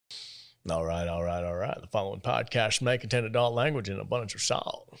All right. The following podcast may contain adult language and abundance of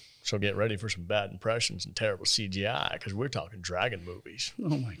salt. So get ready for some bad impressions and terrible CGI because we're talking dragon movies. Oh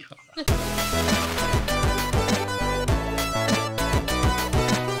my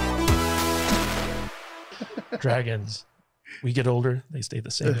God. Dragons. We get older, they stay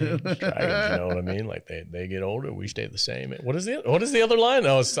the same age. Dragons, you know what I mean? Like they get older, we stay the same. What is the other line?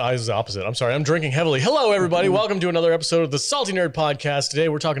 No, it's the opposite. I'm sorry, I'm drinking heavily. Hello, everybody. Welcome to another episode of the Salty Nerd Podcast. Today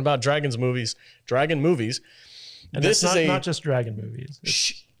we're talking about dragon movies. And this is not just dragon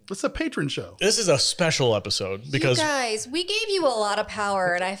movies. It's a patron show. This is a special episode because you guys, we gave you a lot of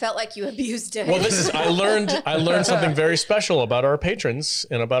power, and I felt like you abused it. Well, I learned something very special about our patrons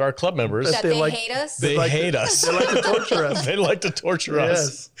and about our club members. That they hate us. They hate us. They like to torture us. They like to torture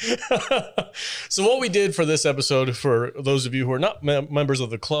us. So what we did for this episode, for those of you who are not members of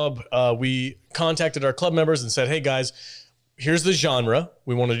the club, we contacted our club members and said, "Hey guys, here's the genre.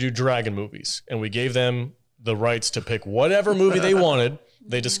 We want to do dragon movies," and we gave them the rights to pick whatever movie they wanted.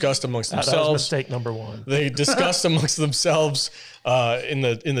 They discussed amongst themselves. That was mistake number one. They discussed amongst themselves in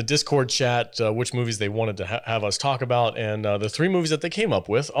the Discord chat which movies they wanted to have us talk about, and the three movies that they came up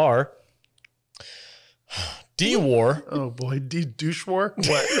with are D-War. Oh boy, douche war. What?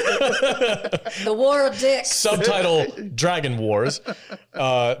 The War of Dicks. Subtitle Dragon Wars.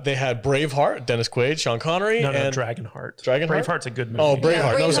 They had Braveheart, Dennis Quaid, Sean Connery, and Dragonheart. Braveheart's a good movie. Oh,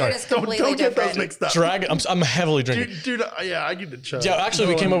 Braveheart. No, sorry. Don't get those mixed up. I'm heavily drinking. Dude, yeah, I get the chug. Yeah, actually,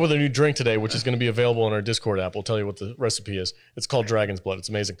 we came up with a new drink today, which is going to be available on our Discord app. We'll tell you what the recipe is. It's called Dragon's Blood. It's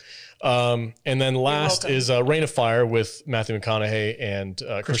amazing. And then last is Reign of Fire with Matthew McConaughey and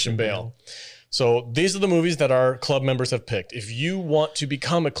Christian Bale. So these are the movies that our club members have picked. If you want to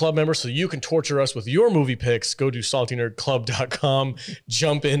become a club member so you can torture us with your movie picks, go to saltynerdclub.com,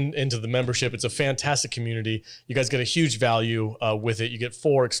 jump into the membership. It's a fantastic community. You guys get a huge value with it. You get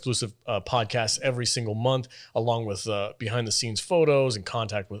 4 exclusive podcasts every single month, along with behind the scenes photos and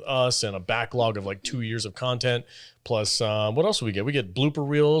contact with us and a backlog of like 2 years of content. Plus, what else do we get? We get blooper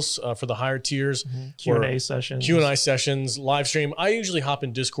reels for the higher tiers. Q&A sessions. Q&A sessions, live stream. I usually hop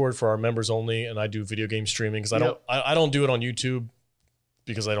in Discord for our members only, and I do video game streaming because I don't do it on YouTube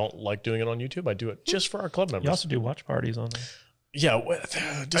because I don't like doing it on YouTube. I do it just for our club members. You also do watch parties on there. Yeah,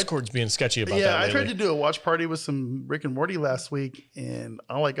 Discord's being sketchy about that. Yeah, I tried to do a watch party with some Rick and Morty last week, and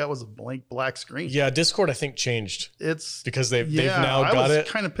all I got was a blank black screen. Yeah, Discord I think changed. It's because they've now got it. I was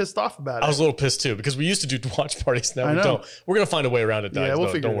kind of pissed off about it. I was a little pissed too because we used to do watch parties. Now we don't. We're gonna find a way around it. Yeah, we'll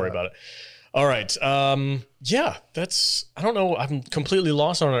figure it out. Don't worry about it. All right. Yeah, I don't know. I'm completely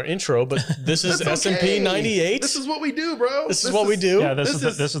lost on our intro, but this is S&P 98. This is what we do, bro. This is what we do. Yeah, this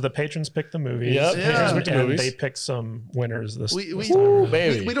is the patrons pick the movies. Yeah, patrons pick the movies. They pick some winners this we time.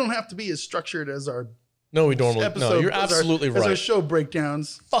 Baby. We don't have to be as structured as our episode. No, you're absolutely right. As our show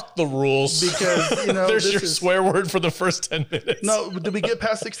breakdowns. Fuck the rules. Because, there's your swear word for the first 10 minutes. No, did we get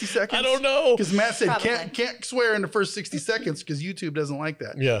past 60 seconds? I don't know. Because Matt said can't swear in the first 60 seconds because YouTube doesn't like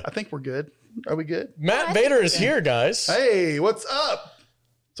that. Yeah. I think we're good. Are we good? Matt Bader is here, guys. Hey, what's up?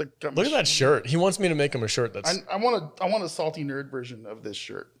 It's like, look at that shirt. He wants me to make him a shirt that's... I want a salty nerd version of this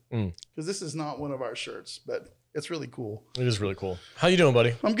shirt. Because this is not one of our shirts, but it's really cool. It is really cool. How you doing,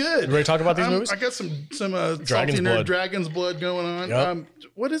 buddy? I'm good. You ready to talk about these movies? I got some Dragon's Blood going on. Yep.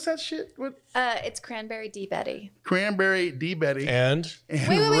 What is that shit? What? It's Cranberry D. Betty. Cranberry D. Betty. And wait.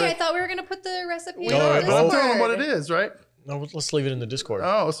 I thought we were going to put the recipe in I'm telling them what it is, right? No, let's leave it in the Discord.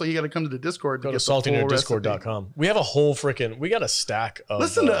 Oh, so you got to come to the Discord. Go to saltynerdiscord.com. We have a whole we got a stack of...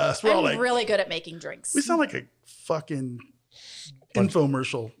 Listen to us. I'm really good at making drinks. We sound like a fucking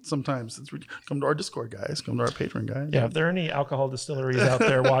infomercial sometimes. Come to our Discord, guys. Come to our Patreon, guys. Yeah, if there are any alcohol distilleries out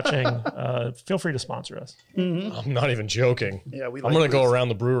there watching, feel free to sponsor us. Mm-hmm. I'm not even joking. Yeah, I'm going to go around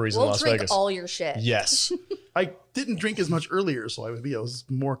the breweries in Las Vegas. We'll drink all your shit. Yes. I didn't drink as much earlier, so I was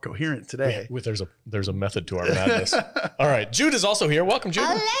more coherent today. There's a method to our madness. All right, Jude is also here. Welcome, Jude.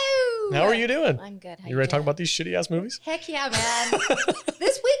 Hello. How are you doing? I'm good. You ready to talk about these shitty ass movies? Heck yeah, man.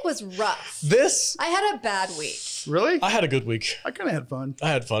 This week was rough. I had a bad week. Really? I had a good week. I kind of had fun. I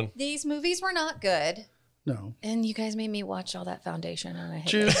had fun. These movies were not good. No. And you guys made me watch all that Foundation, and I hate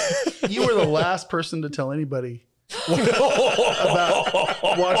Jude, you were the last person to tell anybody about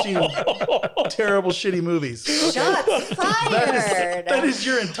watching terrible shitty movies. Shots fired. That is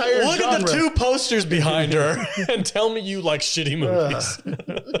your entire Look genre. at the 2 posters behind her and tell me you like shitty movies.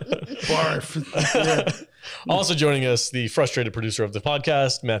 Barf. Yeah. Also joining us, the frustrated producer of the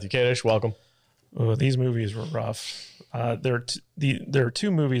podcast, Matthew McConaughey. Welcome. Oh, these movies were rough. There are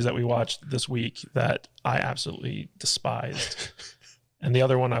 2 movies that we watched this week that I absolutely despised. And the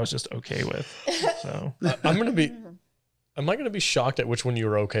other one I was just okay with. So I'm going to be... Am I going to be shocked at which one you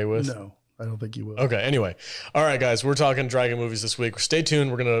were okay with? No, I don't think you will. Okay, anyway. All right, guys, we're talking Dragon movies this week. Stay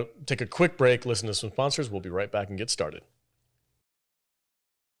tuned. We're going to take a quick break, listen to some sponsors. We'll be right back and get started.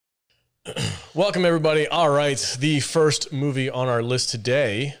 Welcome, everybody. All right, the first movie on our list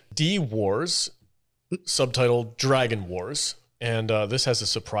today, D-Wars, subtitled Dragon Wars. And this has a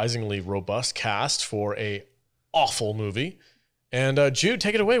surprisingly robust cast for a awful movie. And Jude,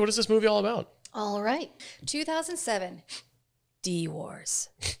 take it away. What is this movie all about? All right. 2007, D-Wars.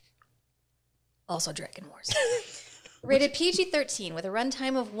 Also Dragon Wars. Rated PG-13 with a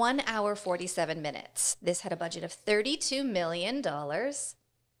runtime of 1 hour, 47 minutes. This had a budget of $32 million.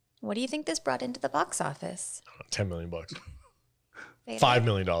 What do you think this brought into the box office? $10 million. $5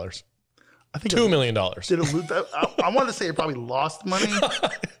 million. I think $2 million. Did it lose that? I want to say it probably lost money.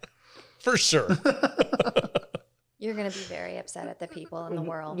 For sure. You're going to be very upset at the people in the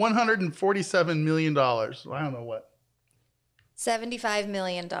world. $147 million. I don't know what. $75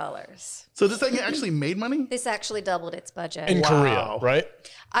 million. So this thing actually made money? This actually doubled its budget. In Korea, right?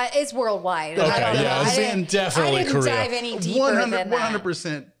 It's worldwide. Okay, I don't know. yeah, it's definitely I didn't Korea. dive any deeper than that.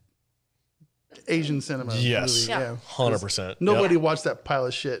 100% Asian cinema. Yes. Movie, Yeah. 100%. Nobody watched that pile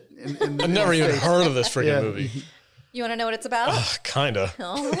of shit. I've never even heard of this freaking movie. You want to know what it's about? Kinda.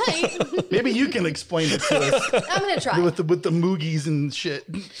 All right. Maybe you can explain it to us. I'm going to try. With the moogies and shit.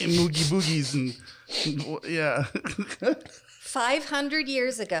 And moogie boogies and yeah. 500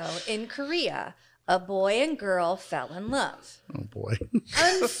 years ago in Korea, a boy and girl fell in love. Oh boy.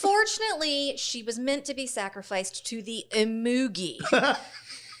 Unfortunately, she was meant to be sacrificed to the emugi,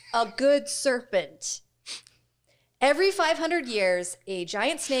 a good serpent. Every 500 years, a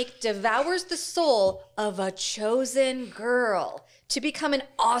giant snake devours the soul of a chosen girl to become an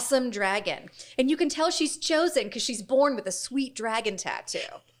awesome dragon. And you can tell she's chosen because she's born with a sweet dragon tattoo.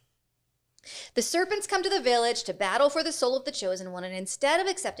 The serpents come to the village to battle for the soul of the chosen one, and instead of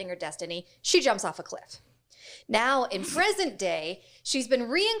accepting her destiny, she jumps off a cliff. Now, in present day, she's been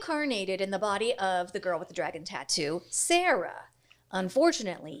reincarnated in the body of the girl with the dragon tattoo, Sarah.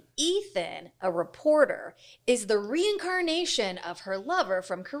 Unfortunately, Ethan, a reporter, is the reincarnation of her lover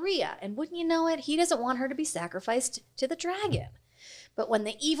from Korea. And wouldn't you know it, he doesn't want her to be sacrificed to the dragon. But when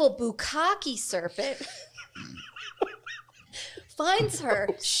the evil Bukkake serpent finds her,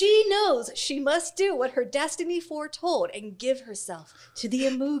 she knows she must do what her destiny foretold and give herself to the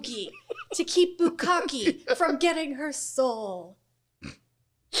emugi to keep Bukkake from getting her soul.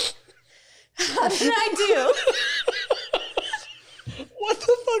 How did I do? What the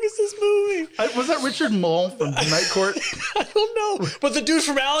fuck is this movie? Was that Richard Mole from Night Court? I don't know. But the dude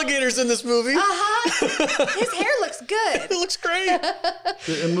from Alligators in this movie. His hair looks good. It looks great.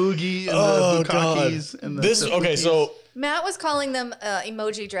 The emugi and the Bukkakes. And the Okay, so Matt was calling them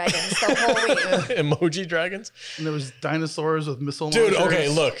emoji dragons the whole week. emoji dragons. And there was dinosaurs with missile Dude, launchers. okay,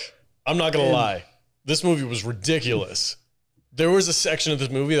 look. I'm not going to lie. This movie was ridiculous. There was a section of this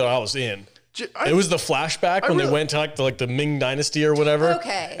movie that I was in. It was the flashback when they went to like the Ming Dynasty or whatever.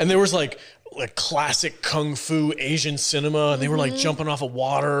 Okay. And there was like classic kung fu Asian cinema, and they were like jumping off of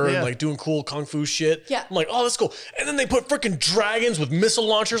water and like doing cool kung fu shit. Yeah. I'm like, oh, that's cool. And then they put freaking dragons with missile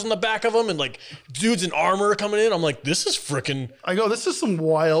launchers on the back of them and like dudes in armor coming in. I'm like, this is freaking. I go, this is some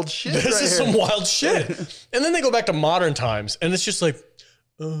wild shit. This is some wild shit. And then they go back to modern times, and it's just like,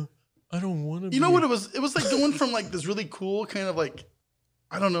 I don't want to. You know what it was? It was like going from like this really cool kind of like,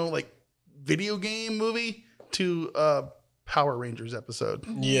 I don't know, like video game movie to Power Rangers episode.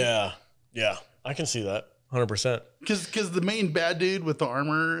 Yeah, I can see that 100%. Because the main bad dude with the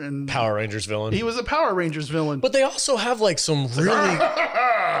armor and Power Rangers villain. he was a Power Rangers villain. But they also have like some really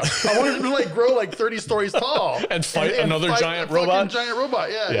I wanted him to like grow like 30 stories tall and fight another fight giant a robot. fucking giant robot.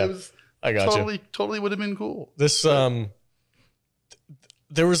 Yeah, it was. I got Totally would have been cool. This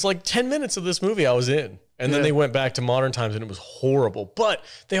there was like 10 minutes of this movie I was in. And then they went back to modern times and it was horrible. But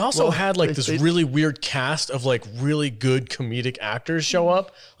they also had like this really weird cast of like really good comedic actors show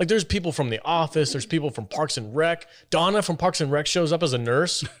up. Like there's people from The Office. There's people from Parks and Rec. Donna from Parks and Rec shows up as a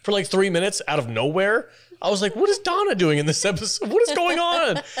nurse for like 3 minutes out of nowhere. I was like, what is Donna doing in this episode? What is going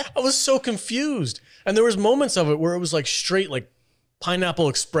on? I was so confused. And there was moments of it where it was like straight like Pineapple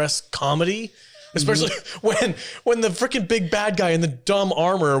Express comedy. Especially when the freaking big bad guy in the dumb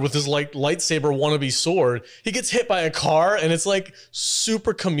armor with his like lightsaber wannabe sword, he gets hit by a car and it's like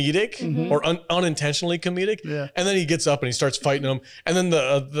super comedic or unintentionally comedic. Yeah. And then he gets up and he starts fighting him. And then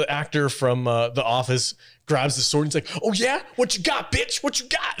the actor from The Office grabs the sword and he's like, oh yeah? What you got, bitch? What you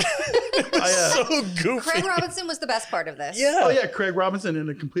got? So goofy. Craig Robinson was the best part of this. Yeah. Oh yeah, Craig Robinson in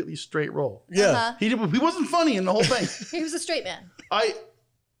a completely straight role. Yeah. He wasn't funny in the whole thing. He was a straight man.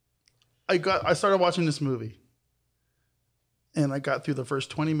 I started watching this movie, and I got through the first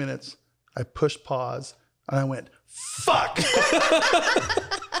 20 minutes. I pushed pause and I went, fuck.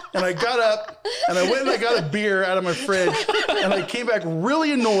 And I got up and I went and I got a beer out of my fridge and I came back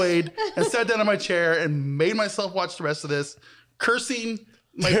really annoyed and sat down in my chair and made myself watch the rest of this, cursing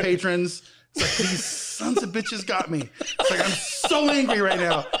my patrons. It's like, these sons of bitches got me. It's like, I'm so angry right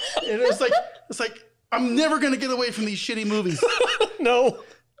now. And it's like, I'm never going to get away from these shitty movies. No.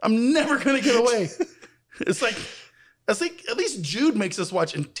 I'm never going to get away. It's like, at least Jude makes us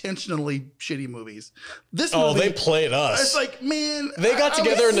watch intentionally shitty movies. This movie, they played us. It's like, man. They got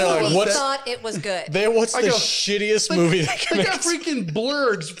together and they're like, "What?" Thought it was good. What's the shittiest movie they can make? They got freaking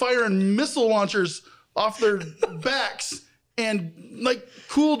blurgs firing missile launchers off their backs and like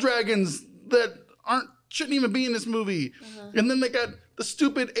cool dragons that shouldn't even be in this movie. And then they got the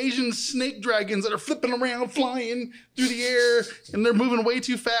stupid Asian snake dragons that are flipping around, flying through the air, and they're moving way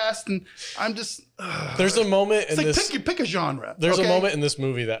too fast. And I'm just there's a moment in it's this. Pick a genre. There's a moment in this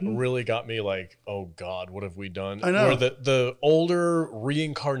movie that really got me like, oh God, what have we done? I know. Where the older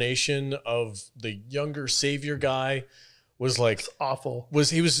reincarnation of the younger savior guy was like It's awful.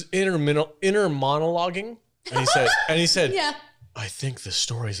 He was inner monologuing, and he said, Yeah. I think the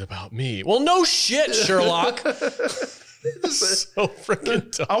story's about me. Well, no shit, Sherlock. So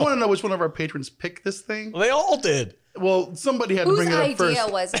freaking dumb. I want to know which one of our patrons picked this thing. They all did. Well, somebody had to Whose bring it up first.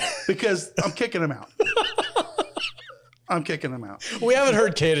 idea was it? Because I'm kicking him out. I'm kicking him out. We haven't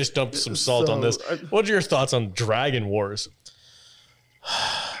heard Kadish dump some salt on this. So, What are your thoughts on Dragon Wars?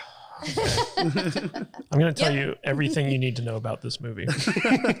 I'm going to tell you everything you need to know about this movie.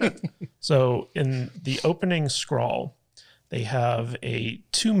 So in the opening scroll, they have a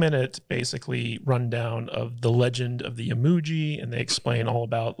 2-minute basically rundown of the legend of the emoji, and they explain all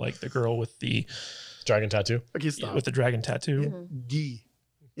about like the girl with the Dragon tattoo? Okay, stop. with the dragon tattoo. Gi.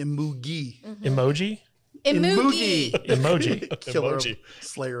 Emoji. Emoji? Emoji. Emoji. Killer Emoji.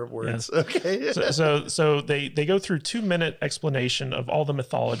 slayer of words. Yes. Okay. So they go through 2-minute explanation of all the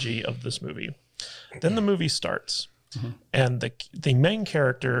mythology of this movie. Then the movie starts. And the main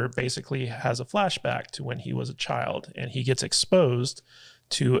character basically has a flashback to when he was a child, and he gets exposed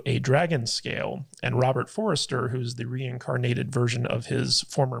to a dragon scale. And Robert Forrester, who's the reincarnated version of his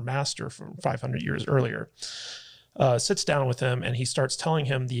former master from 500 years earlier, sits down with him, and he starts telling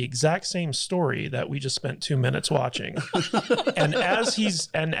him the exact same story that we just spent 2 minutes watching. and as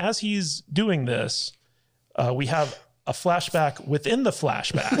he's doing this, we have a flashback within the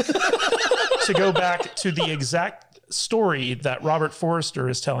flashback to go back to the exact story that Robert Forrester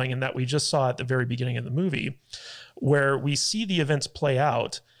is telling and that we just saw at the very beginning of the movie, where we see the events play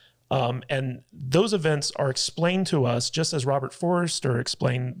out. And those events are explained to us just as Robert Forrester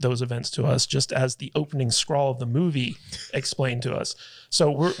explained those events to us, just as the opening scroll of the movie explained to us.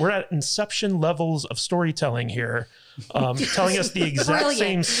 So we're at Inception levels of storytelling here, telling us the exact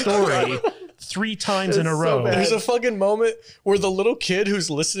same story 3 times in a so row. bad. There's a fucking moment where the little kid who's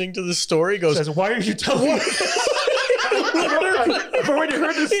listening to the story goes, Says, why are you telling me? I've already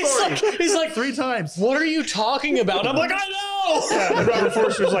heard this story. he's like, 3 times. what are you talking about? I'm like, I know. Yeah, and Robert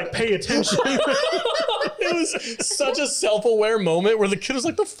Forster's like, pay attention. It was such a self-aware moment where the kid was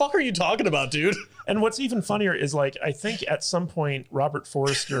like, the fuck are you talking about, dude? And what's even funnier is like, I think at some point Robert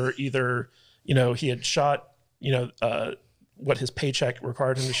Forster either, he had shot, what his paycheck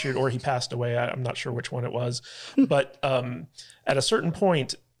required him to shoot, or he passed away. I'm not sure which one it was. But at a certain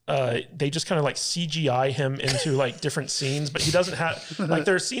point, they just kind of like CGI him into like different scenes, but he doesn't have like,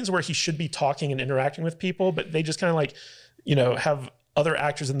 there are scenes where he should be talking and interacting with people, but they just kind of like, have other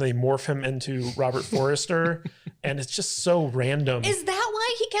actors and they morph him into Robert Forrester. And it's just so random. Is that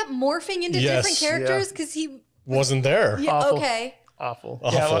why he kept morphing into Yes. different characters? Because he. Wasn't there. Yeah, Awful. okay. Awful.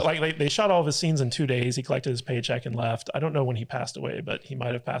 Yeah, Awful. like they shot all of his scenes in 2 days. He collected his paycheck and left. I don't know when he passed away, but he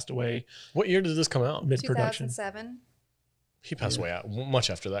might have passed away What year did this come out? mid-production. 2007. He passed away out much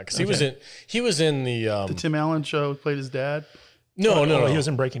after that because Okay. he was in the The Tim Allen show played his dad. no, He was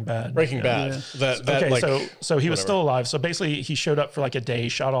in Breaking Bad. Breaking Yeah. Bad. Yeah. That Okay, like so he was whatever. still alive. So basically, he showed up for like a day,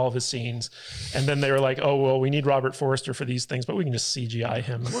 shot all of his scenes, and then they were like, "Oh well, we need Robert Forrester for these things, but we can just CGI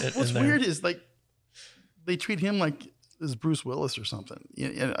him." What's in there. weird is like they treat him like as Bruce Willis or something.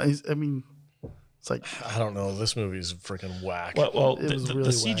 Yeah, I mean, it's like I don't know. This movie's freaking whack. Well, It the, was the really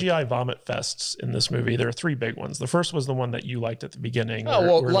CGI vomit fests in this movie, there are 3 big ones. The first was the one that you liked at the beginning. Oh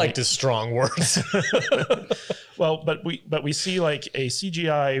well, where, liked is strong words. Well, but we see like a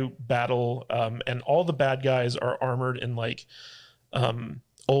CGI battle, and all the bad guys are armored in like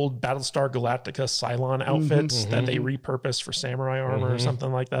old Battlestar Galactica Cylon outfits that they repurposed for samurai armor or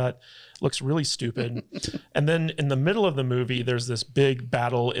something like that. Looks really stupid. And then in the middle of the movie, there's this big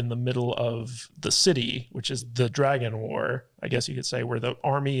battle in the middle of the city, which is the Dragon War, I guess you could say, where the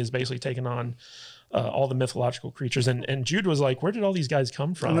army is basically taking on all the mythological creatures. And Jude was like, where did all these guys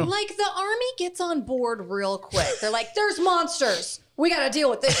come from? Like, the army gets on board real quick. They're like, there's monsters. We got to deal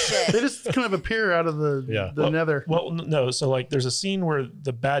with this shit. They just kind of appear out of the nether. Well, no. So like there's a scene where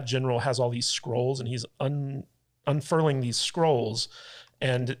the bad general has all these scrolls and he's unfurling these scrolls,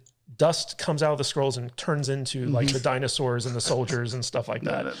 and dust comes out of the scrolls and turns into like the dinosaurs and the soldiers and stuff like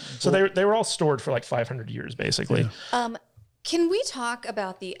that. So they were all stored for like 500 years basically. Can we talk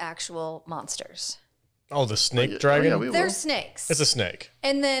about the actual monsters? Oh, the snake dragon? They're snakes. It's a snake.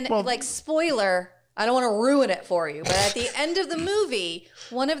 And then, like, spoiler, I don't want to ruin it for you, but at the end of the movie,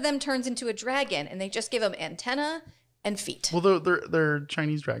 one of them turns into a dragon, and they just give them antenna and feet. Well, they're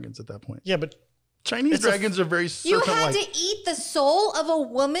Chinese dragons at that point. Yeah, but Chinese dragons are very You serpent-like. had to eat the soul of a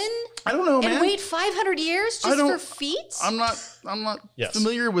woman I don't know, man. and wait 500 years just for feet? I'm not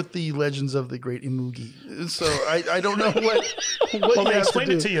familiar with the legends of the great Imugi, so I don't know what Well, you they have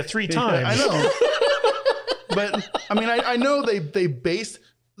explained to it do. to you 3 times. I know. But I mean, I know they based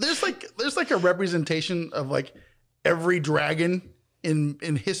there's like a representation of like every dragon in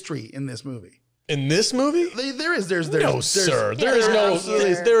history in this movie. in this movie? There's No, sir.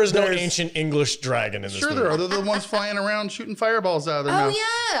 There is no ancient English dragon in this movie. Sure there are. They're the ones flying around shooting fireballs out of their mouth.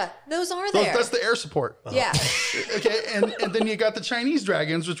 Yeah, those are there. That's the air support. Yeah. Okay, and then you got the Chinese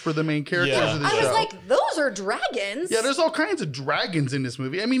dragons, which were the main characters of the show. I was like, those are dragons. Yeah, there's all kinds of dragons in this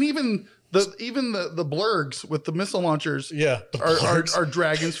movie. I mean, even the blurgs with the missile launchers are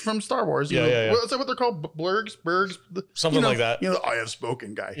dragons from Star Wars. You know, is that what they're called? Bergs? Something like that. You know, the I have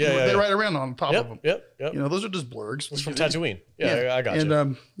spoken guy. Yeah, they ride around on top of them. Yep. You know, those are just blurgs. It's from Tatooine. Yeah, I got you.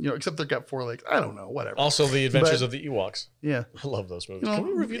 And, you know, except they've got 4 legs. I don't know, whatever. Also, the Adventures of the Ewoks. Yeah. I love those movies. You know, Can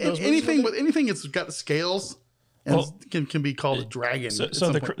we review those anything movies? anything that's got scales and can be called a dragon.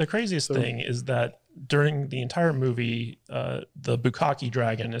 So the craziest thing is that during the entire movie, the Bukkake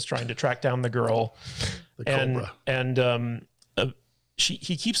dragon is trying to track down the girl, Cobra. and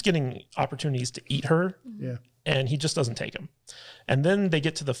he keeps getting opportunities to eat her, and he just doesn't take them. And then they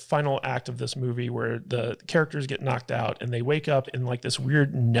get to the final act of this movie where the characters get knocked out and they wake up in like this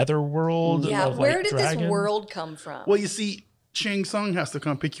weird nether world. Yeah, of, where like, did dragons. this world come from? Well, you see, Shang Tsung has to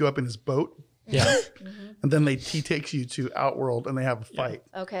come pick you up in his boat. Yeah. And then he takes you to Outworld and they have a fight.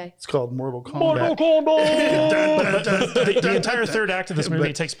 Okay. It's called Mortal Kombat. Mortal Kombat! The entire third act of this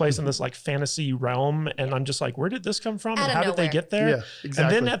movie takes place in this like fantasy realm, and I'm just like, where did this come from? Out And of how did they nowhere. get there? Yeah,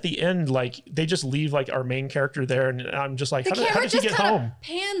 exactly. And then at the end, like they just leave like our main character there, and I'm just like, The how camera did he just get kind home? of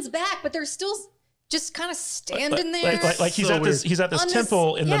pans back, but they're still just kind of standing there. Like he's So at this weird. he's at this On this-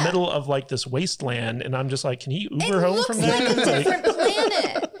 temple in the yeah. middle of like this wasteland, and I'm just like, can he it Uber home looks from like there? a different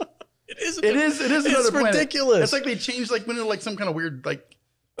planet. It is another planet. ridiculous. It's like they changed like when like some kind of weird like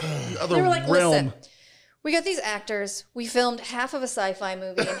other They were like, realm. listen, we got these actors. We filmed half of a sci-fi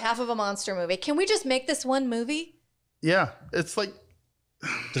movie and half of a monster movie. Can we just make this one movie? Yeah, it's like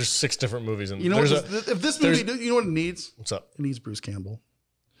There's 6 different movies in. you know what, if this movie, you know what it needs? What's up? It needs Bruce Campbell.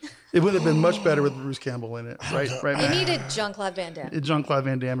 It would have been much better with Bruce Campbell in it, right? Right, It man. needed Jean-Claude Van Damme. Jean-Claude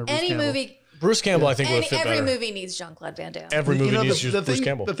Van Damme or Bruce Any Campbell. movie, Bruce Campbell, I think, would have fit every better. movie needs Jean-Claude Van Damme. Every movie needs the Bruce thing,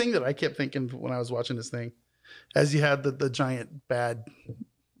 Campbell. The thing that I kept thinking when I was watching this thing, as you had the giant bad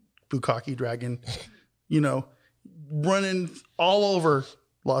Bukkake dragon, you know, running all over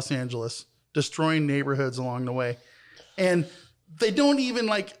Los Angeles, destroying neighborhoods along the way. And they don't even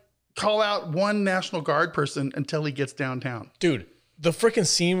like call out one National Guard person until he gets downtown. Dude, the freaking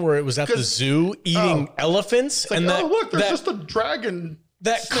scene where it was at the zoo eating elephants. It's like, and that, oh, look, there's that, just a dragon.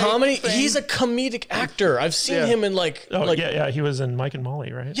 that snake comedy, thing. he's a comedic actor. I've seen him in like, He was in Mike and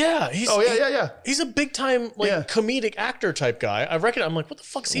Molly, right? he's he's a big time comedic actor type guy. I'm like, what the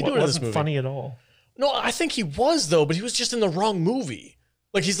fuck is he doing in this Wasn't movie? funny at all. No, I think he was though, but he was just in the wrong movie.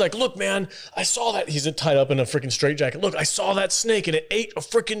 Like he's like, look, man, I saw that. He's tied up in a freaking straitjacket. Look, I saw that snake and it ate a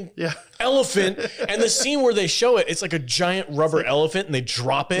freaking elephant. And the scene where they show it, it's like a giant rubber elephant and they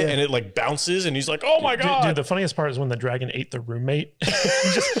drop it and it like bounces and he's like, oh my god. Dude, the funniest part is when the dragon ate the roommate. He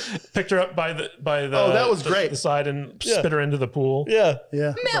just picked her up by the that was great. the side and spit her into the pool. Yeah.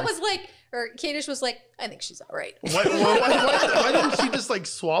 Matt was like, or Kadish was like, I think she's all right. Why didn't she just like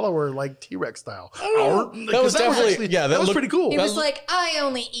swallow her like T-Rex style? That was definitely that was pretty cool. He was like, I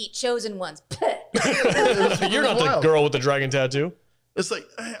only eat chosen ones. You're not the girl with the dragon tattoo. It's like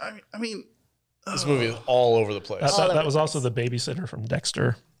I mean, This movie is all over the place. That was also the babysitter from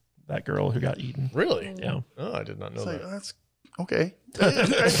Dexter, that girl who got eaten. Really? Yeah. Oh, I did not know it's that. like, Okay.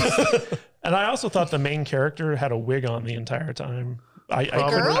 And I also thought the main character had a wig on the entire time.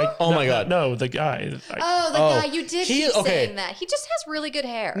 Oh my God. No, the guy. The guy. You did keep saying that. He just has really good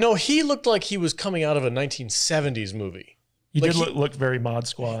hair. No, he looked like he was coming out of a 1970s movie. He did look very Mod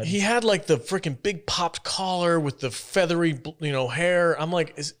Squad. He had like the freaking big popped collar with the feathery, hair. I'm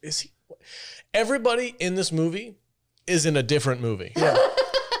like, is he? Everybody in this movie is in a different movie. Yeah.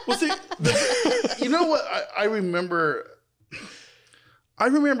 Well, see, you know what? I remember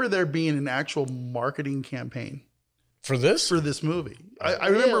there being an actual marketing campaign for this movie. I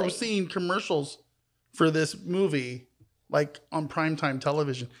remember seeing commercials for this movie like on primetime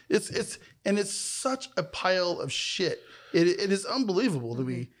television. It's such a pile of shit. It is unbelievable to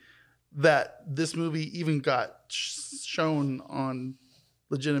me that this movie even got shown on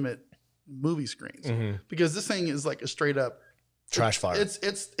legitimate movie screens, because this thing is like a straight up trash fire. It's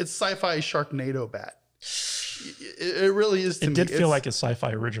sci-fi Sharknado bad. It really is. It did feel like a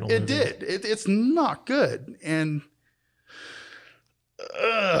sci-fi original movie. It did. It's not good, and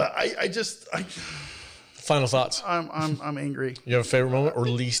Final thoughts. I'm angry. You have a favorite moment or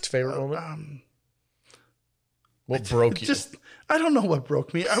least favorite moment? What broke you? I don't know what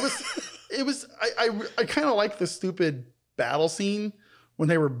broke me. I kind of like the stupid battle scene when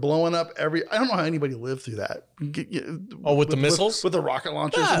they were blowing up I don't know how anybody lived through that. With the missiles? With the rocket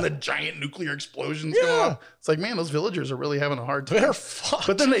launchers and the giant nuclear explosions going off. It's like, man, those villagers are really having a hard time. They're fucked.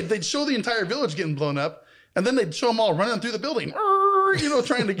 But then they'd show the entire village getting blown up, and then they'd show them all running through the building,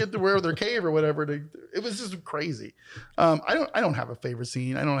 trying to get to wherever their cave or whatever. It was just crazy. I don't have a favorite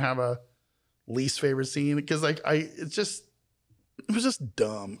scene. I don't have a least favorite scene, because it was just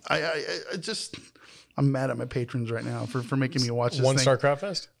dumb. I'm mad at my patrons right now for making me watch this One thing. Star Crap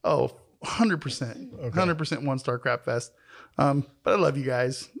Fest? Oh, 100%. 100% One Star Crap Fest. But I love you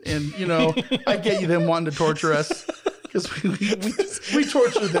guys. And, I get you them wanting to torture us, because we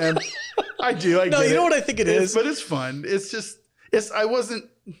torture them. I do. I get you know it. what I think it is? But it's fun. It's just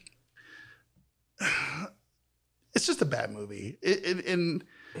a bad movie.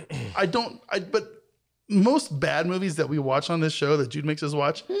 But most bad movies that we watch on this show that Jude makes us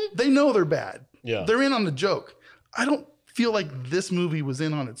watch, they know they're bad. Yeah. They're in on the joke. I don't feel like this movie was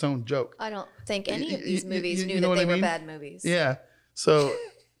in on its own joke. I don't think any of these movies knew know that what they I were mean? bad movies. Yeah. So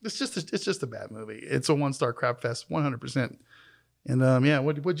it's just a bad movie. It's a 1-star crap fest, 100%. And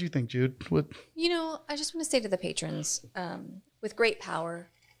what'd you think, Jude? I just want to say to the patrons, with great power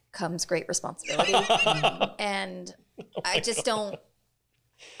comes great responsibility. And I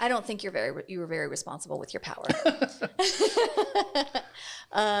don't think you were very responsible with your power.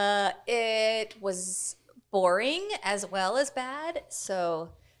 It was boring as well as bad,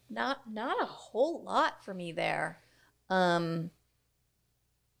 so not a whole lot for me there. I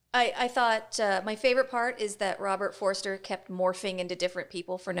thought my favorite part is that Robert Forster kept morphing into different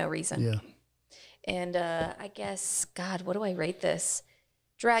people for no reason. Yeah. And I guess, God, what do I rate this?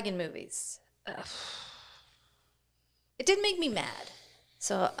 Dragon movies. It didn't make me mad.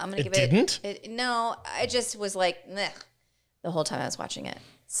 So I'm going to give it. No, I just was like, meh, the whole time I was watching it.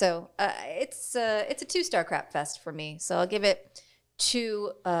 So it's a 2-star crap fest for me. So I'll give it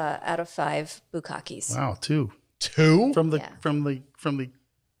 2 out of 5 bukkakis. Wow, 2. 2? From the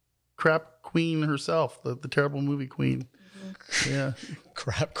crap queen herself, the terrible movie queen. Mm-hmm. Yeah.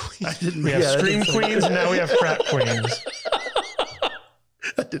 Crap queen. We have scream queens, and now we have crap queens.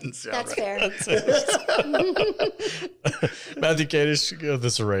 That didn't sound That's right. fair. Matthew Kadish, give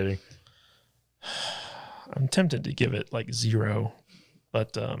this a rating. I'm tempted to give it like 0,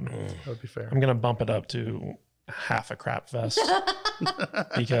 but That would be fair. I'm going to bump it up to half a crap fest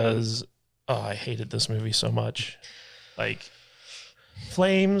because I hated this movie so much. Like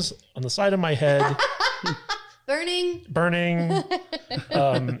flames on the side of my head. Burning.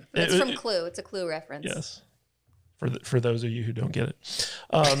 It's from Clue. It's a Clue reference. Yes. For those of you who don't get it.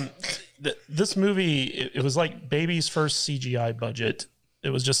 This movie, it was like baby's first CGI budget. It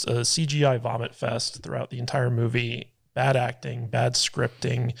was just a CGI vomit fest throughout the entire movie. Bad acting, bad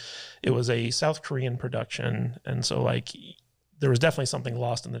scripting. It was a South Korean production. And so there was definitely something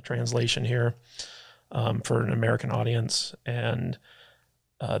lost in the translation here for an American audience. And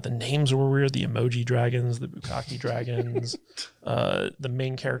the names were weird. The emoji dragons, the bukkake dragons, the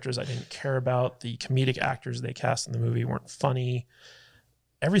main characters I didn't care about. The comedic actors they cast in the movie weren't funny.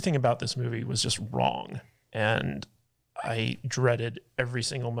 Everything about this movie was just wrong. And I dreaded every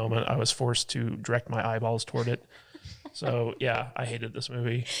single moment I was forced to direct my eyeballs toward it. So yeah, I hated this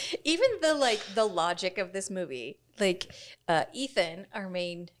movie. Even the logic of this movie, Ethan, our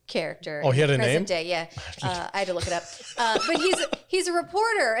main character. Oh, he had a name? Day, yeah. I had to look it up. But he's a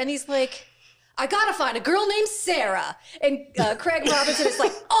reporter, and he's like, I gotta find a girl named Sarah. And Craig Robinson is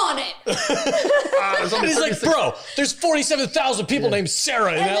like, on it. And he's like, bro, there's 47,000 people named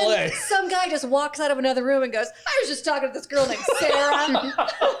Sarah in And LA. then some guy just walks out of another room and goes, I was just talking to this girl named Sarah.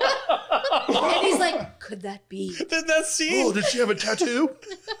 And he's like, could that be? That scene. Oh, did she have a tattoo?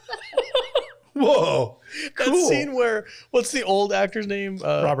 Whoa. That Cool. scene where, what's the old actor's name?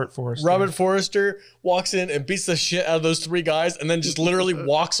 Robert Forrester. Robert Forrester walks in and beats the shit out of those three guys and then just literally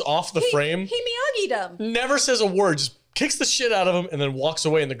walks off the frame. He Miyagi'd him. Never says a word, just kicks the shit out of him and then walks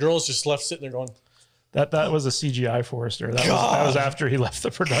away. And the girl's just left sitting there going, That was a CGI Forrester. That was after he left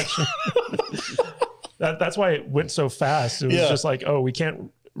the production. That's why it went so fast. It was just like, oh, we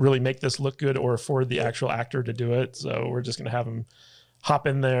can't really make this look good or afford the actual actor to do it. So we're just going to have him hop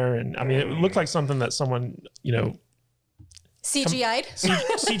in there. And I mean, it looked like something that someone, CGI'd?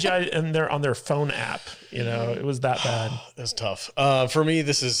 CGI and they're on their phone app. It was that bad. that's tough. For me,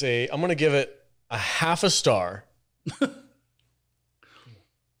 this is I'm going to give it a half a star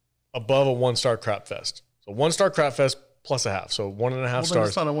above a 1-star crap fest. So 1-star crap fest plus a half. So 1.5 stars.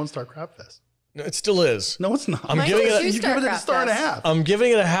 It's not a 1-star crap fest. No, it still is. No, it's not. I'm Mine's giving a it. You 2-star give it a crap star and a fest. half. I'm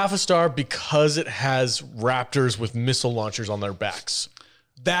giving it a half a star because it has raptors with missile launchers on their backs.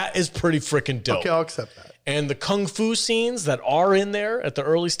 That is pretty freaking dope. Okay, I'll accept that. And the kung fu scenes that are in there at the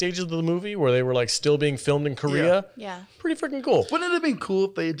early stages of the movie where they were like still being filmed in Korea, Yeah. pretty freaking cool. Wouldn't it have been cool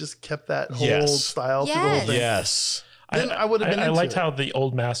if they had just kept that whole Yes. style to the whole Yes. thing? Yes. Then I would have been I into liked it. how the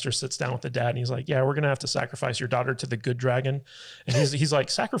old master sits down with the dad and he's like, yeah, we're going to have to sacrifice your daughter to the good dragon. And he's like,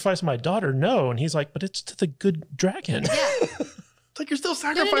 sacrifice my daughter? No. And he's like, but it's to the good dragon. Yeah. It's like you're still No,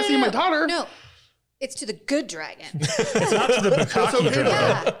 sacrificing my daughter. No. It's to the good dragon. It's not to the Bukkake okay,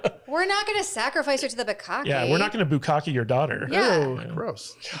 dragon. Yeah. We're not going to sacrifice her to the Bukkake. Yeah, we're not going to Bukkake your daughter. Yeah. Oh,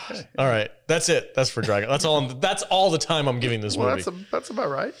 gross. Okay. All right. That's it. That's for Dragon. That's all the time I'm giving this Well, movie. that's about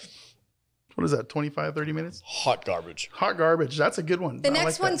right. What is that, 25, 30 minutes? Hot garbage. Hot garbage. That's a good one. The I next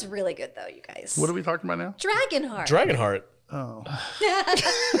like that. one's really good, though, you guys. What are we talking about now? Dragonheart. Dragonheart. Oh.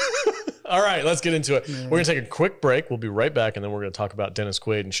 All right, let's get into it. We're going to take a quick break. We'll be right back, and then we're going to talk about Dennis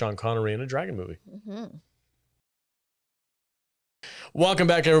Quaid and Sean Connery in a dragon movie. Welcome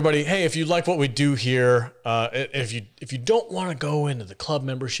back, everybody. Hey, if you like what we do here, if you don't want to go into the club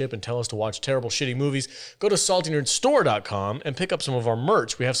membership and tell us to watch terrible, shitty movies, go to saltynerdstore.com and pick up some of our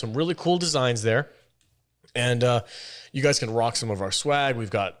merch. We have some really cool designs there. And you guys can rock some of our swag. We've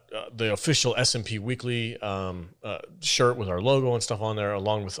got the official S&P Weekly shirt with our logo and stuff on there,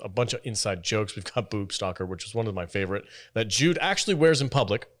 along with a bunch of inside jokes. We've got Boob Stalker, which is one of my favorite, that Jude actually wears in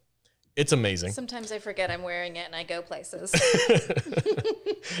public. It's amazing. Sometimes I forget I'm wearing it and I go places.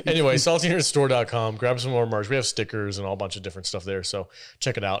 Anyway, saltynerdstore.com. Grab some more merch. We have stickers and all bunch of different stuff there. So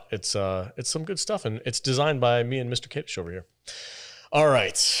check it out. It's some good stuff, and it's designed by me and Mr. Kiddish over here. All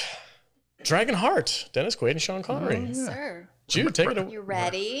right. Dragonheart. Dennis Quaid and Sean Connery. Yes, sir. Jude, take it away. You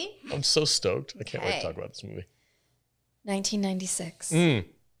ready? I'm so stoked. I can't wait to Okay. talk about this movie. 1996.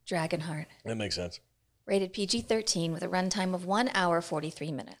 Dragonheart. That makes sense. Rated PG-13 with a runtime of 1 hour,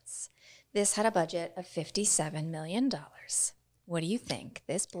 43 minutes. This had a budget of $57 million. What do you think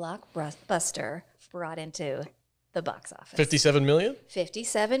this blockbuster brought into the box office? 57 million?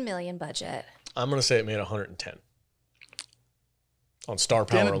 57 million budget. I'm going to say it made 110. On star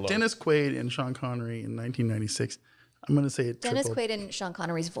power alone. Dennis Quaid and Sean Connery in 1996. I'm going to say it Dennis tripled. Quaid and Sean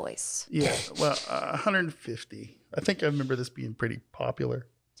Connery's voice. Yeah, well, 150. I think I remember this being pretty popular.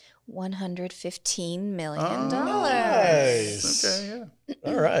 $115 million. Oh, Nice. Okay, yeah.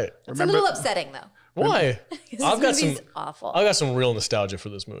 All right. It's a little upsetting, though. Why? This I've got movie's some. awful. I've got some real nostalgia for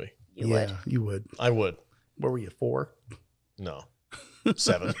this movie. You yeah, would. you would. I would. Where were you, 4? No.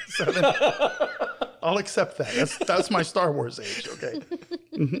 7. I'll accept that. That's my Star Wars age, okay?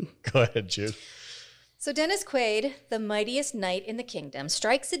 Go ahead, Jude. So Dennis Quaid, the mightiest knight in the kingdom,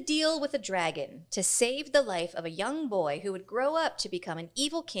 strikes a deal with a dragon to save the life of a young boy who would grow up to become an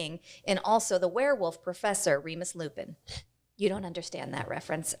evil king and also the werewolf professor Remus Lupin. You don't understand that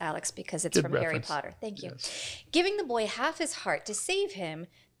reference, Alex, because it's Good from Harry reference. Potter. Thank you. Giving the boy half his heart to save him,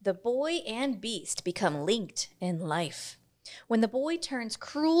 the boy and beast become linked in life. When the boy turns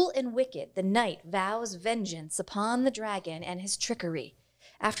cruel and wicked, the knight vows vengeance upon the dragon and his trickery.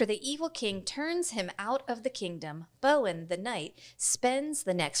 After the evil king turns him out of the kingdom, Bowen, the knight, spends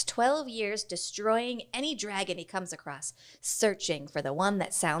the next 12 years destroying any dragon he comes across, searching for the one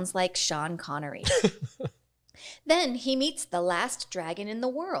that sounds like Sean Connery. Then he meets the last dragon in the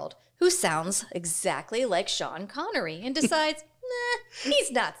world, who sounds exactly like Sean Connery, and decides, nah,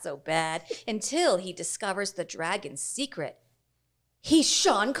 he's not so bad, until he discovers the dragon's secret. He's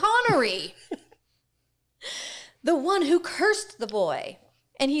Sean Connery, the one who cursed the boy.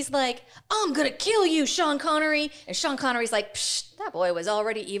 And he's like, I'm going to kill you, Sean Connery. And Sean Connery's like, psh, that boy was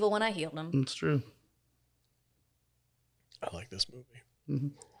already evil when I healed him. It's true. I like this movie. Mm-hmm.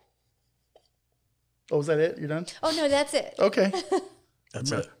 Oh, is that it? You're done? Oh, no, that's it. Okay.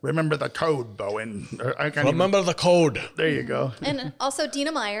 That's it. Remember the code, Bowen. Remember the code. There you go. And also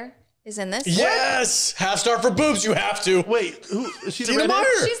Dina Meyer is in this. Yes! Half star for boobs, you have to. Wait, who is she? The Dina redhead?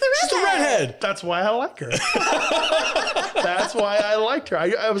 Meyer. She's the redhead. That's why I like her. That's why I liked her.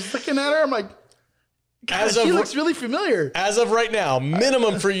 I was looking at her. I'm like, God, she looks really familiar. As of right now,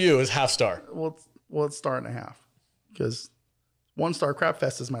 minimum for you is half star. Well, it's star and a half because 1 star Crap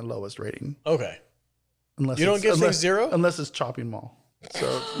Fest is my lowest rating. Okay. Unless you don't give things 0? Unless it's Chopping Mall.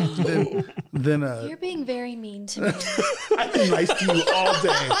 So then You're being very mean to me. I've been nice to you all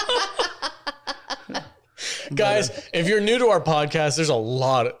day. Guys, if you're new to our podcast, there's a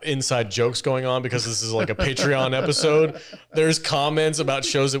lot of inside jokes going on because this is like a Patreon episode. There's comments about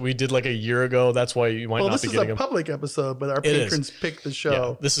shows that we did like a year ago. That's why you might not be getting them. This is a public episode, but our patrons pick the show.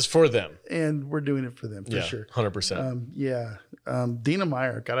 Yeah, this is for them. And we're doing it for them, for sure. 100%. Dina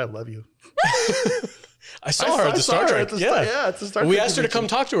Meyer, God, I love you. I saw her at the Star Trek. It's a Star Trek. We asked her to come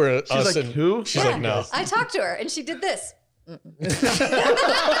talk to her. She's like, who? She's like, no. I talked to her and she did this. But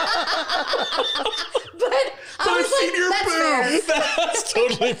I was like, that's fair. That's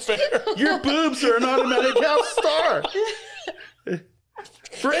totally fair. Your boobs are an automatic half star.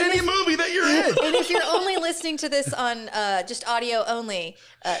 For any movie that you're in. And if you're only listening to this on just audio only,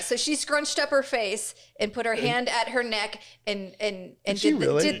 so she scrunched up her face and put her hand at her neck and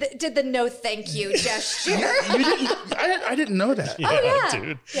did the no thank you gesture. You didn't? I didn't know that. Yeah,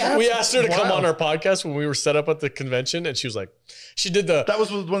 dude. Yeah. We asked her to come on our podcast when we were set up at the convention, and she was like, she did the. That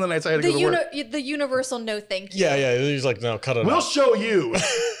was one of the nights I had to go to work. The universal no thank you. Yeah. He's like, no, cut it We'll out. show you.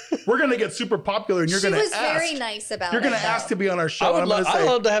 We're gonna get super popular, and you're gonna ask. She was very nice about it. You're gonna ask to be on our show. I'd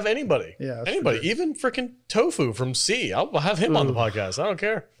love to have anybody. Yeah, anybody, even freaking Tofu from C. I'll have him on the podcast. I don't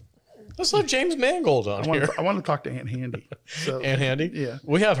care. Let's have James Mangold on here. I want to talk to Aunt Handy. So, Aunt Handy? Yeah.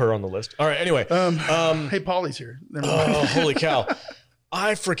 We have her on the list. All right, anyway. Hey, Polly's here. Never mind. Oh, holy cow.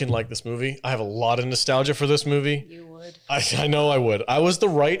 I freaking like this movie. I have a lot of nostalgia for this movie. You would. I know I would. I was the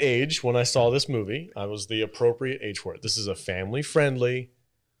right age when I saw this movie. I was the appropriate age for it. This is a family-friendly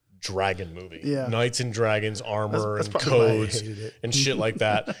dragon movie. Yeah. Knights and dragons, armor That's and probably why I codes hated it. and shit like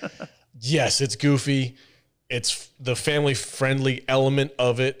that. Yes, it's goofy. It's the family-friendly element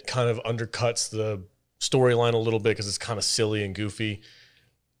of it kind of undercuts the storyline a little bit because it's kind of silly and goofy.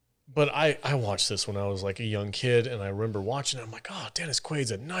 But I watched this when I was like a young kid, and I remember watching it. I'm like, oh, Dennis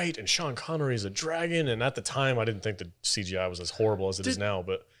Quaid's a knight and Sean Connery is a dragon. And at the time, I didn't think the CGI was as horrible as it is now.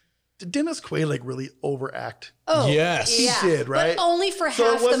 But did Dennis Quaid like really overact? Oh, yes, he did, right? But only for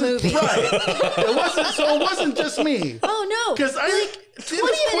half the movie. Right. It wasn't. So it wasn't just me. Oh no! Because I like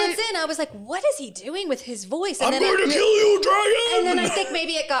 20 minutes in, I was like, "What is he doing with his voice?" And I'm going to kill you, dragon. And then I think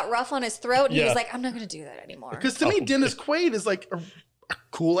maybe it got rough on his throat, and he was like, "I'm not going to do that anymore." Because to me, Dennis Quaid is like a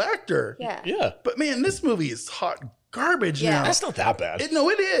cool actor. Yeah. But man, this movie is hot garbage now. That's not that bad. No,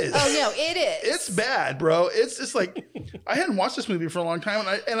 it is. Oh no, it is. It's bad, bro. It's just like I hadn't watched this movie for a long time,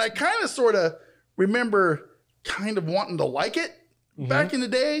 and I kind of sort of remember kind of wanting to like it back in the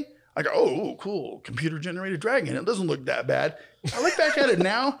day. Like, oh, cool, computer generated dragon. It doesn't look that bad. I look back at it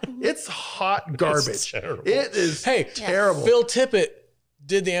now. It's hot garbage. It's terrible. It is terrible. Phil Tippett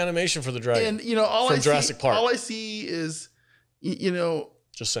did the animation for the dragon. And all from Jurassic Park. All I see is,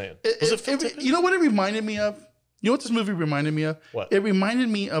 just saying. Was it Phil Tippett? You know what it reminded me of? You know what this movie reminded me of? What? It reminded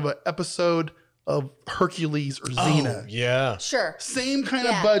me of an episode of Hercules or Xena. Oh, yeah. Sure. Same kind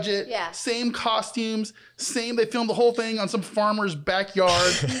of budget, same costumes, they filmed the whole thing on some farmer's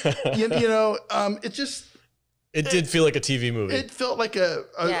backyard. It did feel like a TV movie. It felt like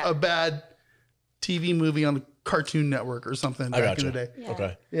a bad TV movie on the Cartoon Network or something back in the day. Yeah.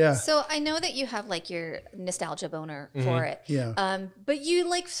 Okay. Yeah. So I know that you have like your nostalgia boner for it. Yeah. But you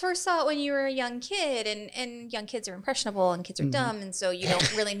like first saw it when you were a young kid, and young kids are impressionable and kids are dumb, and so you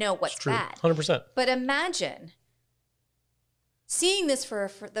don't really know what's bad. 100%. But imagine seeing this for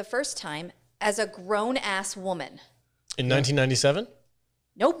the first time as a grown ass woman. In 1997?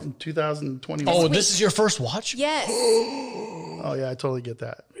 Nope. In 2021. Oh, this is your first watch? Yes. Oh yeah, I totally get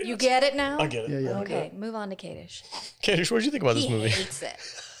that. You get it now? I get it. Yeah. Okay, move on to Kadish. Kadish, what did you think about this movie? He hates it.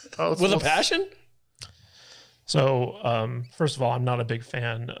 With a passion? So, first of all, I'm not a big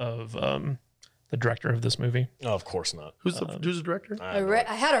fan of the director of this movie. Oh, of course not. Who's the director? I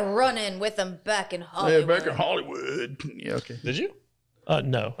had a run-in with him back in Hollywood. Yeah, back in Hollywood. Yeah, okay. Did you?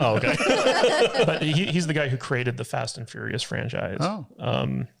 No. Oh, okay. But he's the guy who created the Fast and Furious franchise. Oh.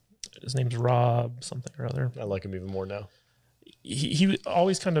 His name's Rob something or other. I like him even more now. he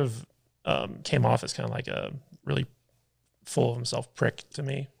always kind of came off as kind of like a really full of himself prick to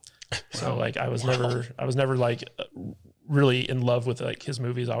me. So like I was never like really in love with like his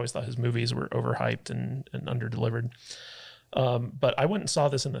movies. I always thought his movies were overhyped and underdelivered. But I went and saw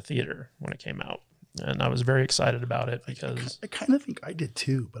this in the theater when it came out, and I was very excited about it because I kind of think I did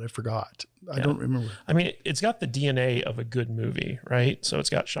too, but I forgot. I don't remember. I mean, it's got the DNA of a good movie, right? So it's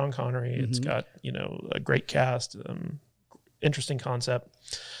got Sean Connery, it's got, you know, a great cast, interesting concept.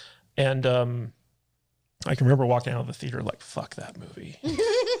 And I can remember walking out of the theater like, fuck that movie.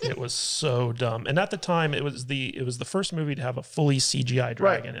 It was so dumb. And at the time it was the first movie to have a fully CGI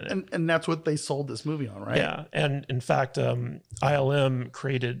dragon in it. And that's what they sold this movie on, right? Yeah. And in fact, ILM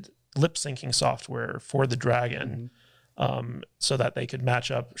created lip syncing software for the dragon so that they could match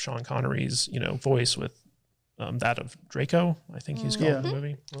up Sean Connery's, you know, voice with that of Draco, I think he's called in the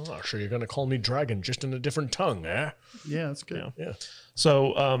movie. Oh, sure, you're going to call me dragon just in a different tongue, eh? Yeah, that's good. Yeah.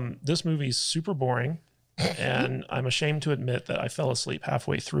 So this movie's super boring, and I'm ashamed to admit that I fell asleep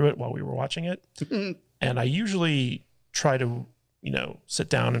halfway through it while we were watching it. And I usually try to, you know, sit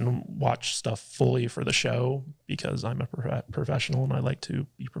down and watch stuff fully for the show because I'm a professional and I like to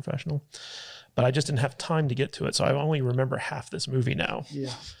be professional. But I just didn't have time to get to it, so I only remember half this movie now. Yeah.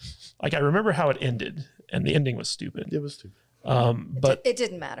 Like I remember how it ended, and the ending was stupid. It was stupid. But it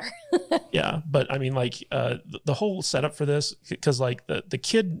didn't matter. yeah, but I mean, like the whole setup for this, because like the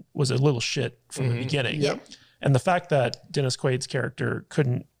kid was a little shit from the beginning. Yep. And the fact that Dennis Quaid's character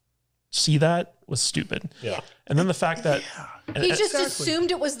couldn't see that was stupid. Yeah. And then the fact that He just assumed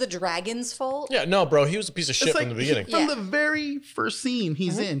it was the dragon's fault. Yeah, no, bro, he was a piece of shit from the beginning. From the very first scene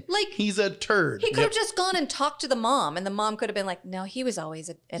he's in, Like, he's a turd. He could have just gone and talked to the mom, and the mom could have been like, no, he was always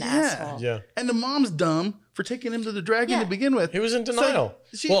an asshole. Yeah. And the mom's dumb for taking him to the dragon to begin with. He was in denial.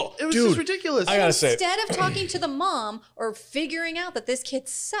 So it was just ridiculous. I gotta say, Instead of talking to the mom or figuring out that this kid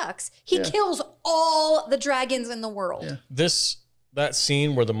sucks, he kills all the dragons in the world. Yeah. That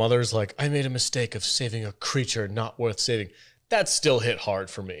scene where the mother's like, I made a mistake of saving a creature not worth saving. That still hit hard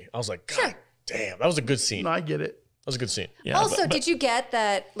for me. I was like, God damn, that was a good scene. No, I get it. That was a good scene. yeah, Also, did you get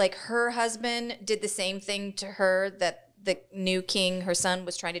that, like, her husband did the same thing to her that the new king, her son,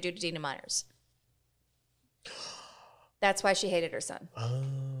 was trying to do to Dina Myers? That's why she hated her son.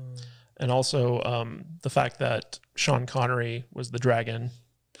 and also the fact that Sean Connery was the dragon,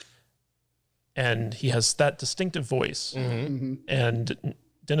 and he has that distinctive voice, and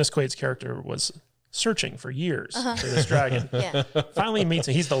Dennis Quaid's character was searching for years for this dragon. Yeah. Finally meets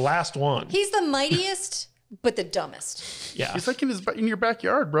him. He's the last one. He's the mightiest, but the dumbest. Yeah. It's like in your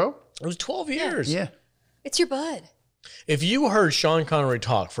backyard, bro. It was 12 years. Yeah. It's your bud. If you heard Sean Connery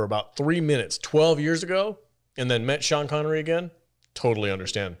talk for about 3 minutes 12 years ago and then met Sean Connery again, totally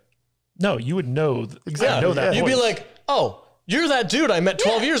understand. No, you would know. Exactly. I know that You'd be voice. like, oh, you're that dude I met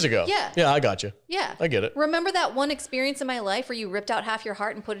 12 years ago. Yeah. Yeah, I got you. Yeah. I get it. Remember that one experience in my life where you ripped out half your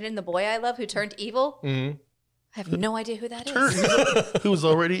heart and put it in the boy I love who turned evil? I have no idea who that is. Who was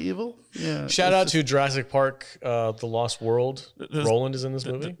already evil? Yeah. Shout out to Jurassic Park, The Lost World. Roland is in this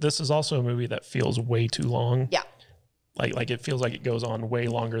movie. This is also a movie that feels way too long. Yeah. Like it feels like it goes on way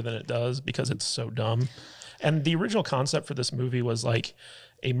longer than it does because it's so dumb. And the original concept for this movie was like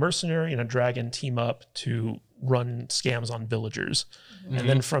a mercenary and a dragon team up to run scams on villagers. And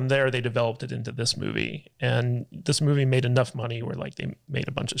then from there, they developed it into this movie. And this movie made enough money where like they made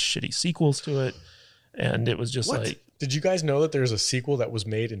a bunch of shitty sequels to it. And it was just like... Did you guys know that there's a sequel that was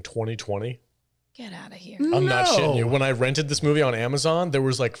made in 2020? Get out of here. I'm not shitting you. When I rented this movie on Amazon, there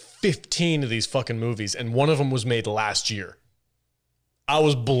was like 15 of these fucking movies, and one of them was made last year. I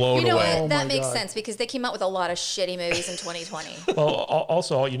was blown You know away. what? That my makes God. sense because they came out with a lot of shitty movies in 2020. Well,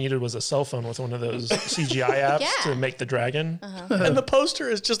 also all you needed was a cell phone with one of those CGI apps Yeah. to make the dragon. And the poster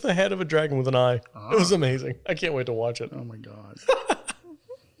is just the head of a dragon with an eye. It was amazing. I can't wait to watch it. Oh my God.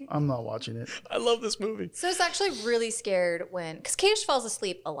 I'm not watching it. I love this movie. So I was actually really scared because Cage falls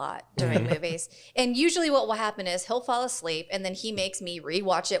asleep a lot during movies. And usually what will happen is he'll fall asleep and then he makes me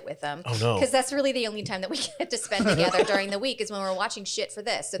rewatch it with him. Oh, no. Because that's really the only time that we get to spend together during the week is when we're watching shit for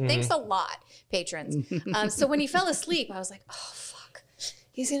this. So thanks a lot, patrons. So when he fell asleep, I was like, oh, fuck.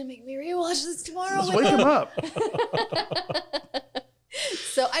 He's going to make me rewatch this tomorrow. Let's wake him up.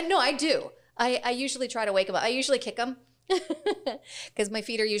 So I do. I usually try to wake him up. I usually kick him because my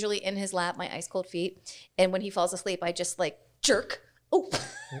feet are usually in his lap, my ice cold feet. And when he falls asleep, I just like jerk. Oh,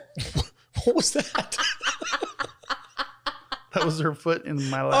 What was that? That was her foot in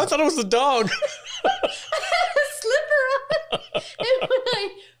my Oh, I lap. thought it was the dog. slipper on. And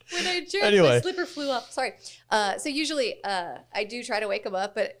when I jerked, Anyway. my slipper flew up. Sorry. So usually I do try to wake him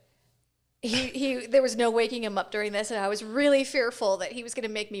up, but there was no waking him up during this, and I was really fearful that he was going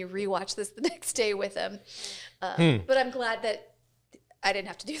to make me rewatch this the next day with him. But I'm glad that I didn't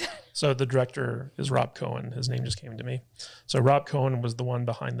have to do that. So the director is Rob Cohen. His name just came to me. So Rob Cohen was the one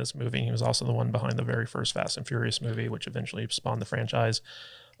behind this movie. He was also the one behind the very first Fast and Furious movie, which eventually spawned the franchise.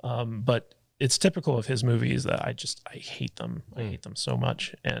 But it's typical of his movies that I hate them. I hate them so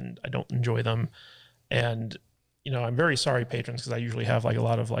much, and I don't enjoy them. And I'm very sorry, patrons, because I usually have like a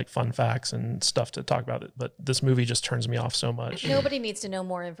lot of like fun facts and stuff to talk about it. But this movie just turns me off so much. Nobody needs to know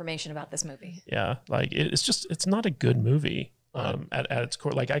more information about this movie. Yeah, like it's not a good movie. At its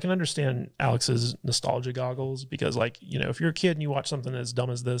core, like I can understand Alex's nostalgia goggles because, like, if you're a kid and you watch something as dumb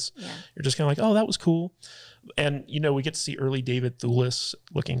as this, you're just kind of like, oh, that was cool. And we get to see early David Thewlis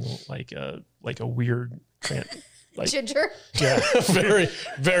looking like a weird, like ginger. Yeah, very,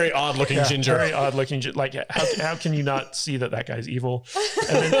 very odd looking ginger. Very odd looking. Like how can you not see that guy's evil?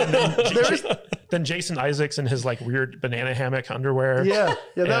 And then Jason Isaacs in his like weird banana hammock underwear. Yeah.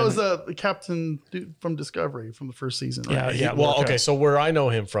 That was the captain dude from Discovery from the first season. Right? Yeah. Well, okay. So where I know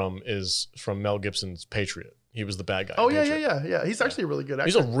him from is from Mel Gibson's Patriot. He was the bad guy. Oh yeah. He's actually a really good actor.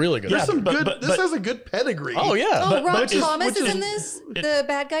 He's a really good actor. This has a good pedigree. Oh yeah. Oh, Rob Thomas is in this, the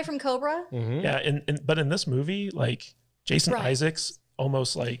bad guy from Cobra. Mm-hmm. Yeah, but in this movie, like Jason Isaacs,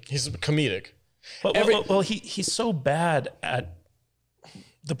 almost like he's comedic. Well, he's so bad at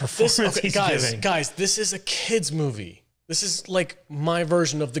the performance he's giving. Guys, this is a kids movie. This is like my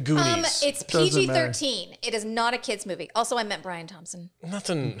version of the Goonies. It's PG-13. It is not a kids movie. Also, I meant Brian Thompson.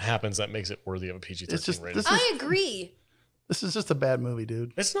 Nothing happens that makes it worthy of a PG-13 rating. I agree. This is just a bad movie,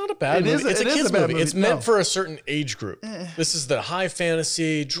 dude. It's not a bad movie. It's a kids movie. It's meant for a certain age group. This is the high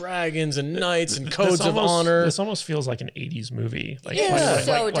fantasy, dragons and knights and codes of honor. This almost feels like an 80s movie. Like,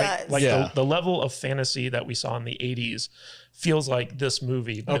 the level of fantasy that we saw in the 80s feels like this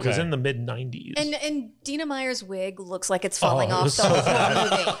movie, but it was in the mid 90s. And Dina Meyer's wig looks like it's falling off the whole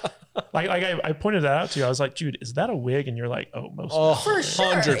movie. Like I pointed that out to you. I was like, dude, is that a wig? And you're like, oh, most for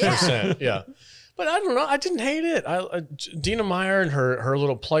sure, 100%. Yeah. But I don't know. I didn't hate it. Dina Meyer and her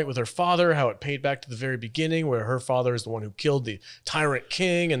little plight with her father, how it paid back to the very beginning, where her father is the one who killed the tyrant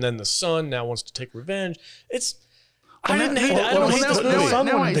king, and then the son now wants to take revenge. I didn't hate it. I don't hate this movie. The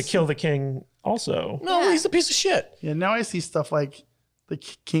son wanted to kill the king also. No, he's a piece of shit. Yeah, now I see stuff like the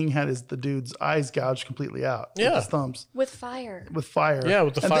king had the dude's eyes gouged completely out. Yeah. With his thumbs. With fire. Yeah,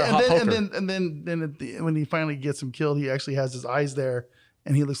 with the fire hot poker. And then when he finally gets him killed, he actually has his eyes there,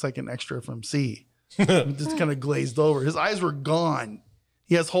 and he looks like an extra from C. Just kind of glazed over. His eyes were gone.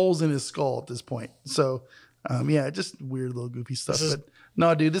 He has holes in his skull at this point. So, just weird little goofy stuff. But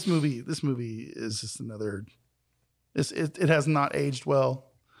no, dude, this movie is just another. It has not aged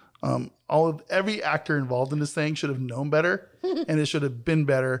well. Every actor involved in this thing should have known better, and it should have been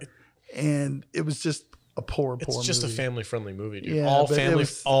better. And it was just a poor movie. It's just a family-friendly movie, dude. Yeah,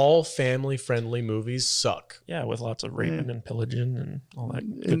 all family-friendly movies suck. Yeah, with lots of raping and pillaging and all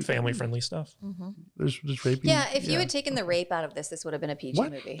that good family-friendly stuff. Mm-hmm. There's raping. Yeah, if you had taken the rape out of this would have been a PG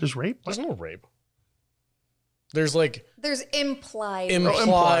movie. There's rape? There's no rape. There's implied.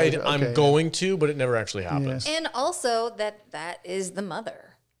 Implied. Okay, I'm going to, but it never actually happens. And also that is the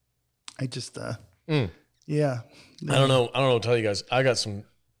mother. I just I don't know what to tell you guys. I got some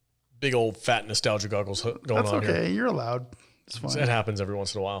big old fat nostalgia goggles going on here. That's okay. You're allowed. It's fine. It happens every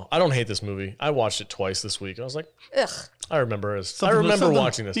once in a while. I don't hate this movie. I watched it twice this week. I was like, ugh. I remember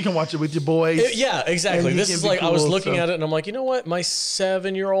watching this. You can watch it with your boys. Yeah, exactly. This is like, cool, I was looking at it and I'm like, you know what? My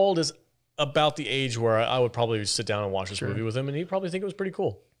 7-year-old is about the age where I would probably sit down and watch this movie with him, and he'd probably think it was pretty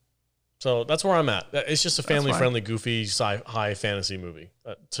cool. So that's where I'm at. It's just a family-friendly, goofy, high fantasy movie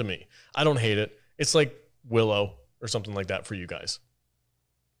to me. I don't hate it. It's like Willow or something like that for you guys.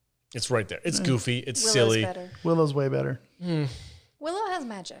 It's right there. It's goofy. It's silly. Better. Willow's way better. Willow has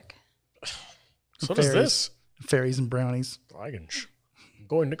magic. So does this. Fairies and brownies. Dragons. I'm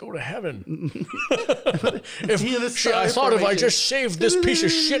going to go to heaven. I thought if I just saved this piece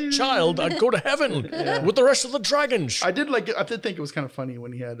of shit child, I'd go to heaven with the rest of the dragons. I did think it was kind of funny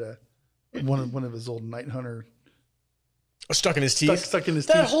when he had one of his old night hunter stuck in his teeth. Stuck in his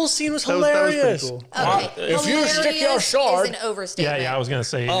teeth. That whole scene was hilarious. That was pretty cool. Okay. If you stick your sword, is an overstatement. Yeah, I was gonna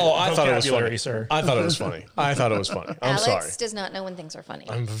say. I thought it was funny, sir. I thought it was funny. I'm Alex sorry. does not know when things are funny.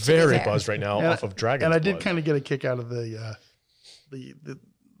 I'm very buzzed right now off of Dragon's And I did blood. kind of get a kick out of the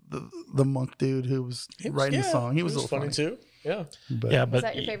the monk dude who was writing the song. He was a little funny too. Yeah. But was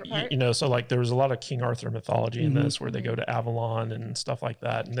that your favorite part? You know, so like there was a lot of King Arthur mythology in this where they go to Avalon and stuff like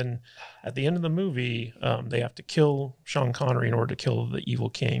that. And then at the end of the movie, they have to kill Sean Connery in order to kill the evil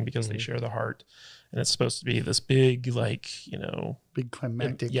king because they share the heart. And it's supposed to be this big, like, you know, big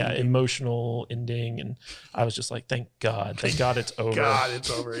climactic. Emotional ending. And I was just like, thank God it's over. God, it's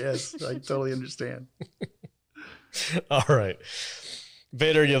over. Yes, I totally understand. All right.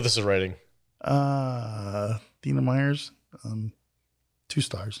 Vader, give this a rating. Dina Meyer's, 2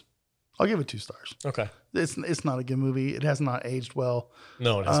 stars. I'll give it 2 stars. Okay. It's not a good movie. It has not aged well.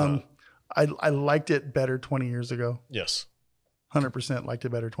 No, it has not. I liked it better 20 years ago. Yes. 100% liked it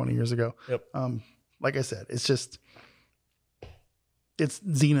better 20 years ago. Yep. Like I said, it's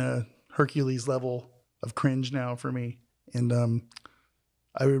Xena Hercules level of cringe now for me. And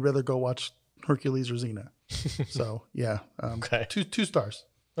I would rather go watch Hercules or Xena. So yeah. Okay. 2 stars.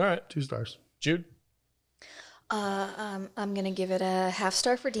 All right. 2 stars. Jude? I'm going to give it a half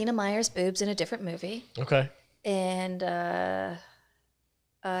star for Dina Meyer's boobs in a different movie. Okay. And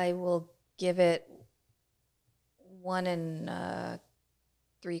I will give it 1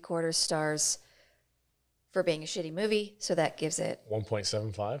 3/4 stars for being a shitty movie. So that gives it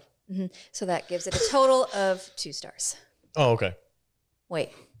 1.75. So that gives it a total of 2 stars. Oh, okay.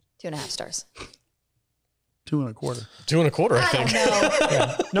 Wait, 2.5 stars. 2 1/4. 2 1/4, I think.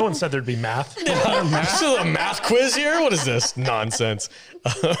 Yeah. No one said there'd be math. Still a math quiz here? What is this nonsense?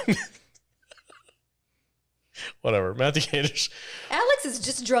 Whatever. Matthew Cadish. Alex is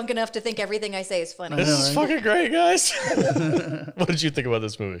just drunk enough to think everything I say is funny. This is fucking great, guys. What did you think about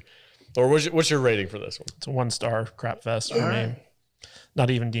this movie? Or what's your rating for this one? It's a 1-star crap fest for me. Not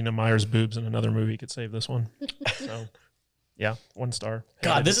even Dina Meyer's boobs in another movie could save this one. So, yeah, 1 star.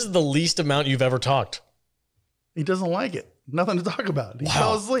 God, this is the least amount you've ever talked. He doesn't like it. Nothing to talk about. He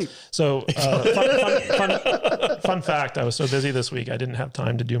fell asleep. So, fun fact, I was so busy this week, I didn't have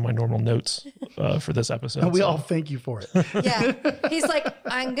time to do my normal notes for this episode. And we all thank you for it. Yeah. He's like,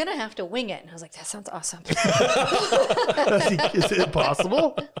 I'm going to have to wing it. And I was like, that sounds awesome. Is it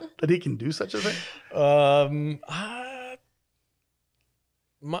possible that he can do such a thing?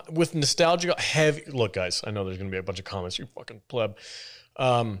 With nostalgia, heavy. Look, guys, I know there's going to be a bunch of comments. You fucking pleb.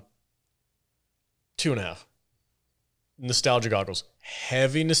 2.5. Nostalgia goggles,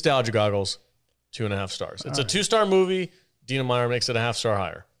 heavy nostalgia goggles, 2.5 stars. It's a 2-star movie. Dina Meyer makes it a half star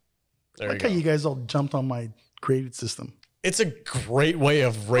higher. There you go. How you guys all jumped on my graded system. It's a great way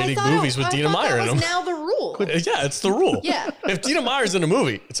of rating movies with Dina Meyer in them. Now the rule. Yeah, it's the rule. Yeah. If Dina Meyer's in a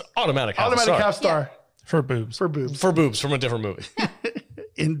movie, it's automatic half star. Half star. For boobs. For boobs. For boobs from a different movie.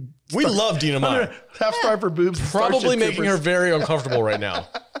 We love Dina Meyer. Half star for boobs. Probably making her very uncomfortable right now.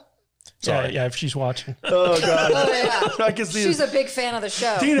 Sorry. Yeah, if she's watching. Oh, God. Oh, yeah. I can see She's a big fan of the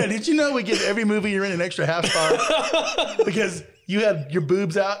show. Dina, did you know we give every movie you're in an extra half star? Because you had your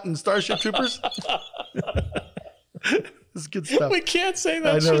boobs out in Starship Troopers? This is good stuff. We can't say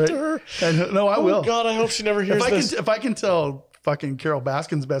that shit to her. No, I will. Oh, God, I hope she never hears this. If I can tell fucking Carol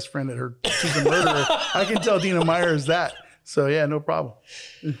Baskin's best friend that she's a murderer, I can tell Dina Meyer is that. So, yeah, no problem.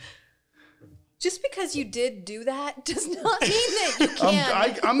 Just because you did do that does not mean that you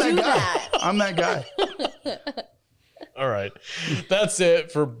can't I'm that do guy. that. I'm that guy. All right. That's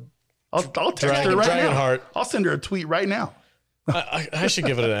it for I'll text her right Dragonheart. now. I'll send her a tweet right now. I should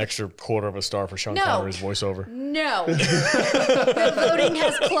give it an extra 1/4 star for Sean Connery's voiceover. No. The voting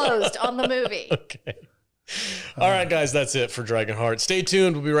has closed on the movie. Okay. All right, guys, that's it for Dragonheart. Stay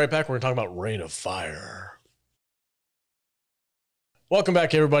tuned. We'll be right back. We're going to talk about Reign of Fire. Welcome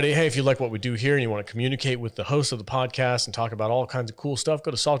back, everybody. Hey, if you like what we do here and you want to communicate with the host of the podcast and talk about all kinds of cool stuff,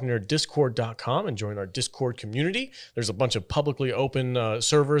 go to saltingnerd.discord.com and join our Discord community. There's a bunch of publicly open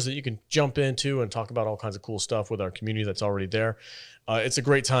servers that you can jump into and talk about all kinds of cool stuff with our community that's already there. It's a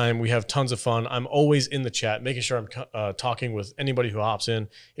great time. We have tons of fun. I'm always in the chat, making sure I'm talking with anybody who hops in.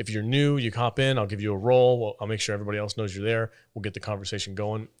 If you're new, you hop in. I'll give you a role. I'll make sure everybody else knows you're there. We'll get the conversation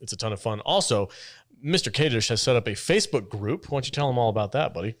going. It's a ton of fun. Also, Mr. Kadish has set up a Facebook group. Why don't you tell them all about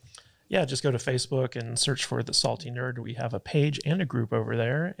that, buddy? Yeah, just go to Facebook and search for The Salty Nerd. We have a page and a group over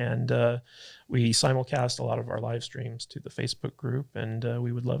there, and we simulcast a lot of our live streams to the Facebook group, and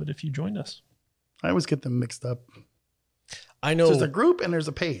we would love it if you joined us. I always get them mixed up. I know. So there's a group and there's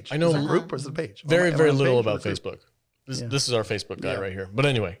a page. I know. There's a group or there's a page. Very little about Facebook. This is our Facebook guy right here. But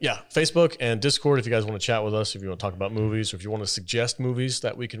anyway, yeah, Facebook and Discord if you guys want to chat with us, if you want to talk about movies, or if you want to suggest movies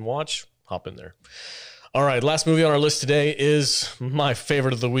that we can watch, hop in there. All right, last movie on our list today is my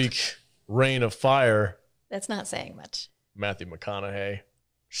favorite of the week, Reign of Fire. That's not saying much. Matthew McConaughey.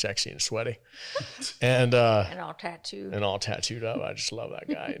 sexy and sweaty, and all tattooed. and all tattooed up. I just love that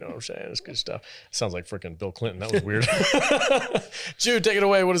guy. You know what I'm saying? It's good stuff. Sounds like freaking Bill Clinton. That was weird. Jude, take it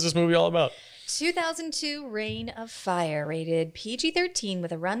away. What is this movie all about? 2002 Reign of Fire, rated PG-13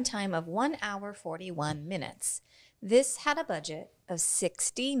 with a runtime of 1 hour 41 minutes. This had a budget of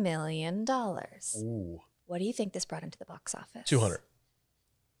 $60 million. Ooh. What do you think this brought into the box office? 200.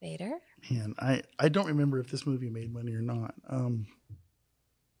 Vader? Man, I don't remember if this movie made money or not.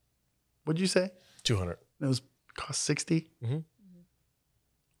 What'd you say? 200. It was cost 60? Mm-hmm.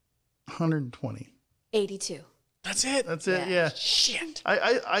 120. 82. That's it. That's it, yeah. Shit.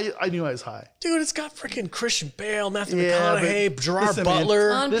 I knew I was high. Dude, it's got freaking Christian Bale, Matthew Yeah, McConaughey, but Gerard listen, man,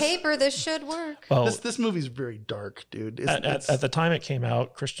 Butler. On This- paper, this should work. Well, This movie's very dark, dude. at the time it came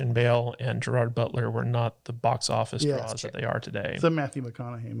out, Christian Bale and Gerard Butler were not the box office Yeah, draws that they are today. it's a Matthew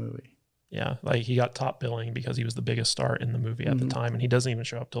McConaughey movie. Yeah, like he got top billing because he was the biggest star in the movie at the time, and he doesn't even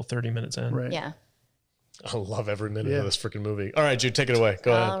show up till 30 minutes in. Right. Yeah. I love every minute Yeah. of this freaking movie. All right, Jude, take it away.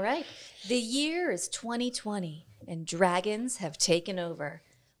 Go ahead. All right. The year is 2020, and dragons have taken over.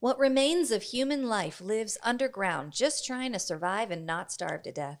 What remains of human life lives underground, just trying to survive and not starve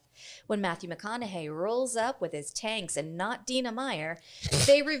to death. When Matthew McConaughey rolls up with his tanks and not Dina Meyer,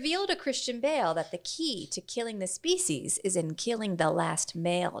 they reveal to Christian Bale that the key to killing the species is in killing the last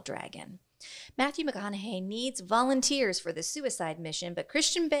male dragon. Matthew McConaughey needs volunteers for the suicide mission, but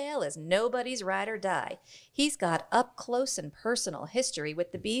Christian Bale is nobody's ride or die. He's got up close and personal history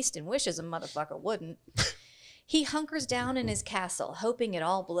with the beast and wishes a motherfucker wouldn't. He hunkers down in his castle, hoping it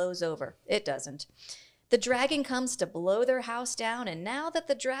all blows over. It doesn't. The dragon comes to blow their house down, and now that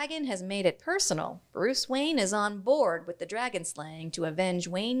the dragon has made it personal, Bruce Wayne is on board with the dragon slaying to avenge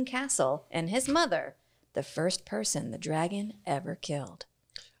Wayne Castle and his mother, the first person the dragon ever killed.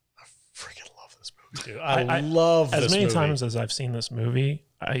 Freaking love this movie, dude. I love this As many movie. times as I've seen this movie,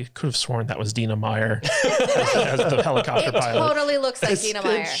 I could have sworn that was Dina Meyer as the helicopter It pilot. totally looks like Dina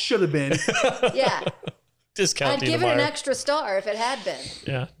Meyer. It should have been. Yeah. Discount I'd Dina give it Meyer. an extra star if it had been.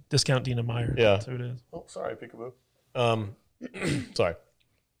 Yeah, discount Dina Meyer. Yeah. That's who it is. Oh, sorry, Peekaboo. Sorry.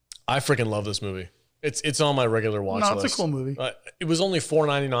 I freaking love this movie. It's on my regular watch No, list. it's a cool movie. It was only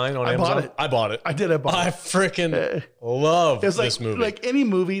 $4.99 on I Amazon. bought it. I bought it. I did. I bought I it. freaking love It's like this movie. like any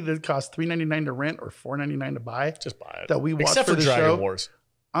movie that costs $3.99 to rent or $4.99 to buy. Just buy it. that we watch Except for for the Dragon show. Wars.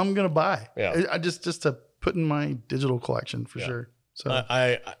 I'm gonna buy. Yeah. I just to put in my digital collection for sure. So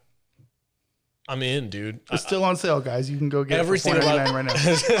I'm in, dude. it's still on sale, guys. You can go get Everything it for about $4.99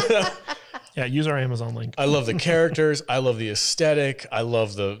 right now. Yeah, use our Amazon link. I love the characters. I love the aesthetic. I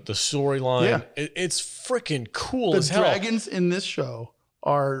love the storyline. Yeah. It's freaking cool The as hell. dragons in this show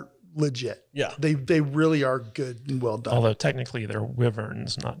are legit. Yeah. They really are good and well done. Although technically they're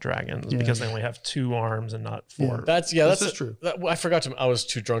wyverns, not dragons, because they only have 2 arms and not 4. That's This is true. I forgot to. I was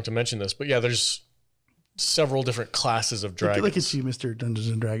too drunk to mention this, but yeah, there's several different classes of dragons. Look at you, Mr. Dungeons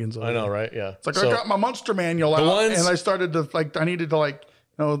and Dragons. over I know, there. right? Yeah. It's like So, I got my monster manual the out, ones- and I started to I needed to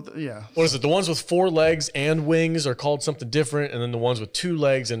yeah. what is it? The ones with 4 legs and wings are called something different, and then the ones with 2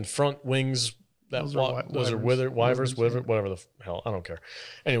 legs and front wings. Those are Those are wyverns, wyverns, yeah. whatever the hell. I don't care.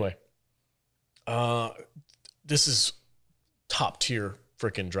 Anyway, this is top tier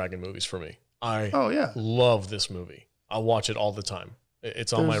freaking dragon movies for me. I Oh yeah. love this movie. I watch it all the time.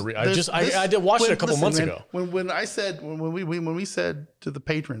 It's on my. There's- I did watch it a couple listen, months man, ago. When we said to the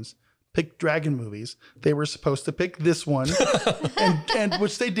patrons, pick dragon movies, they were supposed to pick this one, and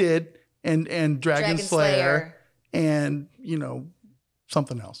which they did, and Dragon Slayer, and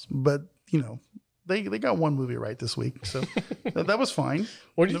something else. But they got one movie right this week, so that was fine.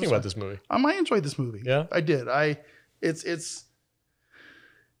 What do you think about this movie? I enjoyed this movie. Yeah? I did. I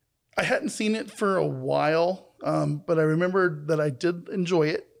hadn't seen it for a while, but I remember that I did enjoy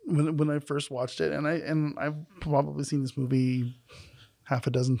it when I first watched it, and I've probably seen this movie half a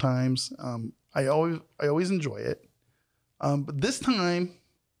dozen times. I always enjoy it, but this time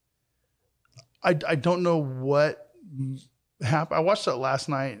I don't know what happened. I watched it last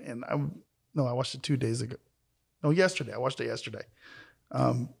night, and I watched it 2 days ago. No, yesterday. I watched it yesterday.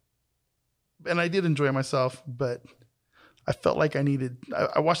 And I did enjoy myself, but I felt like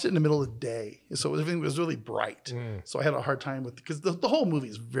I watched it in the middle of the day. So everything was really bright. So I had a hard time because the whole movie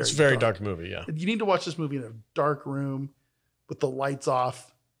is very It's a very dark movie, yeah. You need to watch this movie in a dark room with the lights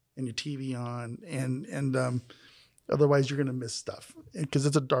off and your TV on. And otherwise you're going to miss stuff because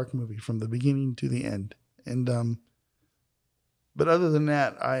it's a dark movie from the beginning to the end. And, but other than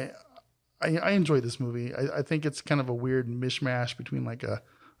that, I enjoy this movie. I think it's kind of a weird mishmash between like a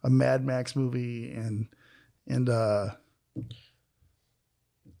Mad Max movie and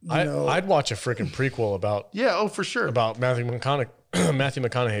I'd watch a freaking prequel about Yeah, oh for sure. about Matthew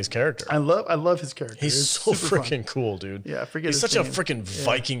McConaughey's character. I love his character. He's It's so super fun. freaking cool, dude. Yeah, I forget. He's his such a name. freaking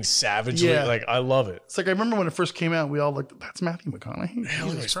Viking savage. Yeah. Like I love it. It's like I remember when it first came out, we all looked. That's Matthew McConaughey. Hell,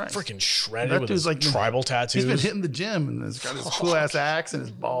 Jesus he's Christ. freaking shredded That with dude's his like tribal tattoos. He's been hitting the gym and he's got his cool ass axe and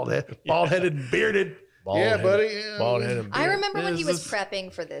his bald-headed and bearded. Yeah, Bald-headed- buddy. Yeah. Bald-headed and I beard. remember when he was This is-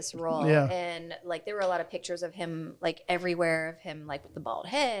 prepping for this role, Yeah. and like there were a lot of pictures of him like everywhere of him like with the bald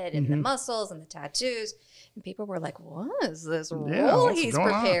head and the muscles and the tattoos, and people were like, "What is this role what's he's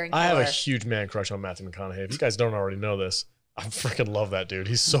going on?" preparing for?" I have a huge man crush on Matthew McConaughey. If you guys don't already know this, I freaking love that dude.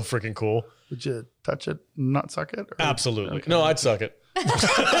 He's so freaking cool. Would you touch it, not suck it? Or- Absolutely. Okay. No, I'd suck it. You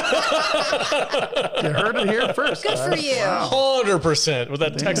heard it here first. Good for guys. you. Wow. 100% with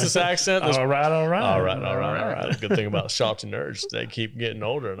that Texas accent. Those- All right. All right. The good thing about shots and nerds, they keep getting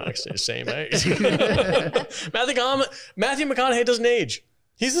older and actually the same age. Matthew McConaughey doesn't age.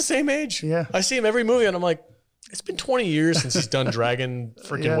 He's the same age. Yeah. I see him every movie and I'm like, it's been 20 years since he's done Dragon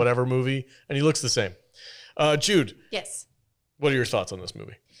freaking Yeah. whatever movie, and he looks the same. Jude, Yes. what are your thoughts on this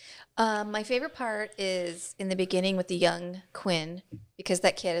movie? My favorite part is in the beginning with the young Quinn, because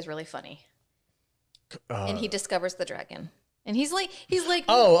that kid is really funny, and he discovers the dragon, and he's like,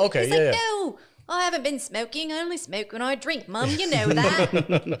 Oh, okay, he's yeah, like, yeah. no, I haven't been smoking. I only smoke when I drink, Mum. You know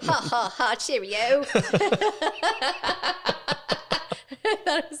that. Ha ha ha, cheerio.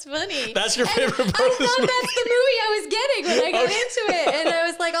 That was funny. That's your favorite part I of this thought movie? that's the movie I was getting when I got into it, and I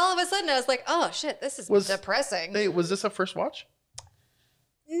was like, all of a sudden, I was like, oh shit, this is depressing. Hey, was this a first watch?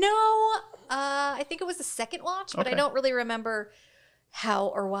 No, I think it was the second watch, but I Okay. don't really remember how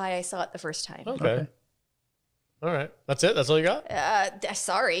or why I saw it the first time. Okay. All right. That's it? That's all you got?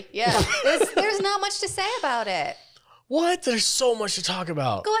 Sorry. Yeah. There's not much to say about it. What? There's so much to talk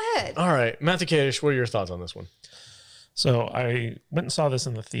about. Go ahead. All right. Matthew Kadish, what are your thoughts on this one? So I went and saw this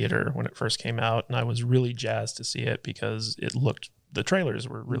in the theater when it first came out, and I was really jazzed to see it because the trailers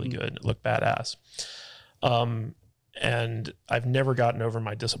were really good. It looked badass. And I've never gotten over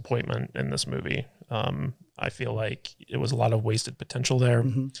my disappointment in this movie. I feel like it was a lot of wasted potential there.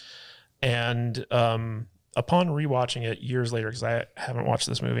 And upon rewatching it years later, because I haven't watched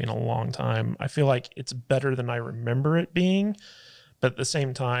this movie in a long time, I feel like it's better than I remember it being. But at the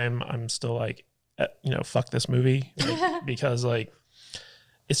same time, I'm still like, fuck this movie. Because like,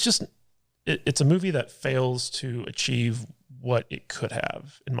 it's just, it's a movie that fails to achieve what it could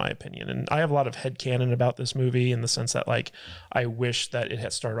have, in my opinion. And I have a lot of headcanon about this movie in the sense that like, I wish that it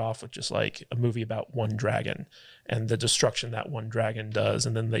had started off with just like a movie about one dragon and the destruction that one dragon does.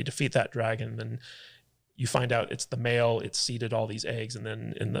 And then they defeat that dragon. Then you find out it's the male, it's seeded all these eggs. And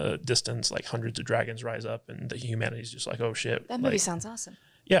then in the distance, like hundreds of dragons rise up and the humanity's just like, oh shit. That movie like, sounds awesome.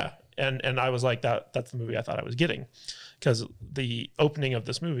 yeah. And I was like, that's the movie I thought I was getting, because the opening of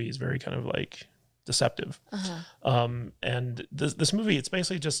this movie is very kind of like deceptive. And this movie, it's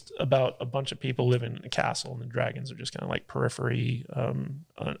basically just about a bunch of people living in a castle, and the dragons are just kind of like periphery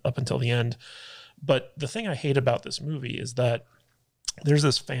up until the end. But the thing I hate about this movie is that there's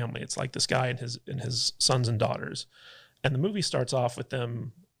this family. It's like this guy and his sons and daughters, and the movie starts off with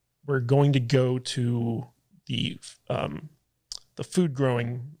them. We're going to go to the food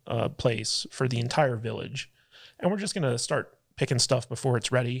growing place for the entire village, and we're just going to start picking stuff before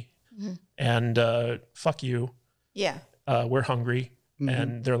it's ready. And fuck you. Yeah. We're hungry.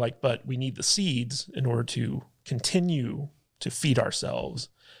 And they're like, but we need the seeds in order to continue to feed ourselves.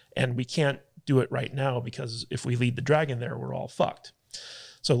 And we can't do it right now because if we lead the dragon there, we're all fucked.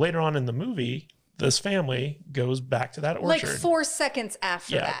 So later on in the movie, this family goes back to that orchard. Like 4 seconds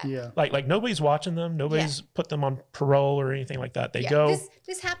after that. Yeah. Like nobody's watching them. Nobody's put them on parole or anything like that. They Yeah. go.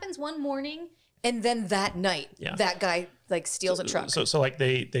 This happens one morning, and then that night, that guy like steals a truck. So like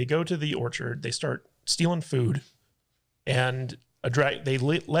they go to the orchard, they start stealing food, and they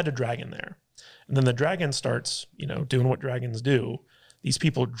let a dragon there, and then the dragon starts doing what dragons do. These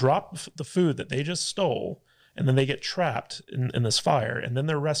people drop the food that they just stole, and then they get trapped in this fire, and then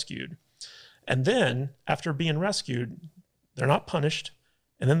they're rescued, and then after being rescued, they're not punished,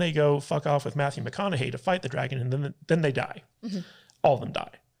 and then they go fuck off with Matthew McConaughey to fight the dragon, and then they die. All of them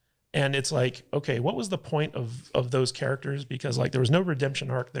die. And it's like, okay, what was the point of those characters? Because like there was no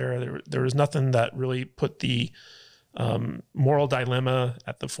redemption arc there. There was nothing that really put the moral dilemma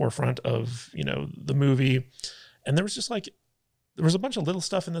at the forefront of the movie. And there was just like there was a bunch of little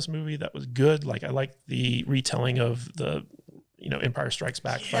stuff in this movie that was good. Like I liked the retelling of the Empire Strikes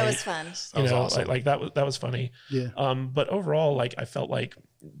Back fight. That was fun. That was awesome. like that was funny. Yeah. But overall, like I felt like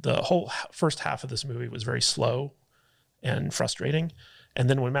the whole first half of this movie was very slow and frustrating. And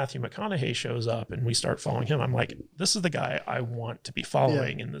then when Matthew McConaughey shows up and we start following him, I'm like, this is the guy I want to be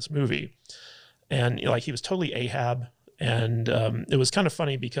following in this movie. And like, he was totally Ahab. And it was kind of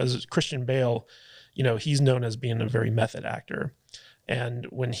funny because Christian Bale, you know, he's known as being a very method actor. And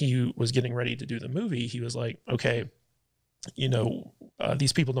when he was getting ready to do the movie, he was like, okay, you know,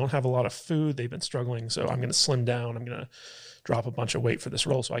 these people don't have a lot of food. They've been struggling. So I'm going to slim down. I'm going to drop a bunch of weight for this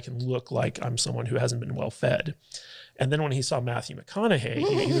role so I can look like I'm someone who hasn't been well fed. And then when he saw Matthew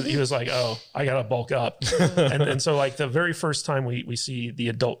McConaughey, he was like, oh, I got to bulk up. and so like the very first time we see the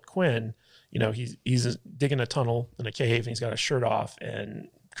adult Quinn, you know, he's digging a tunnel in a cave and he's got a shirt off and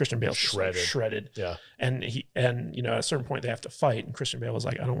Christian Bale's shredded. Yeah. And you know, at a certain point they have to fight and Christian Bale was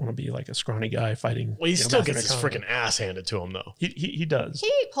like, I don't want to be like a scrawny guy fighting. Well, he still gets his freaking ass handed to him though. He does.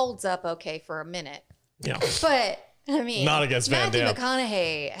 He holds up okay for a minute. Yeah. But I mean, not against Van Damme. Matthew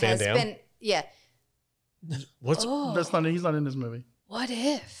McConaughey has been, yeah. That's not, he's not in this movie. What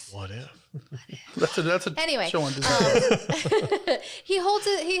if? What if? That's a anyway, show on Disney. he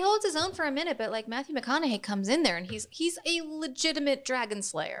holds his own for a minute, but like Matthew McConaughey comes in there and he's a legitimate dragon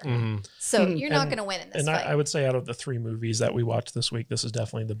slayer. So you're not going to win in this fight. I would say out of the 3 movies that we watched this week, this is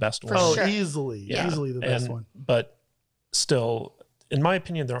definitely the best one. Oh, sure. Easily the best one. But still, in my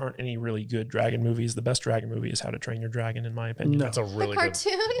opinion, there aren't any really good dragon movies. The best dragon movie is How to Train Your Dragon, in my opinion. No. That's a really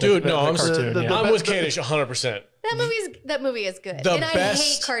cartoon? Good. Dude, no, I'm with Kadish 100%. That movie is good. I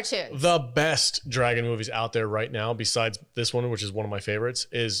hate cartoons. The best dragon movies out there right now, besides this one, which is one of my favorites,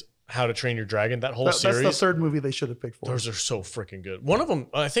 is How to Train Your Dragon. That whole series. That's the 3rd movie they should have picked for. Those are so freaking good. One of them,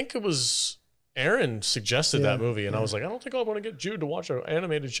 I think it was Aaron suggested that movie, and I was like, I don't think I want to get Jude to watch an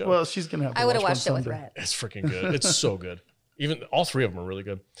animated show. Well, she's gonna have. I would have watched it with Red. It's freaking good. It's so good. Even all 3 of them are really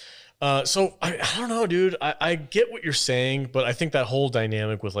good. So I don't know, dude. I get what you're saying, but I think that whole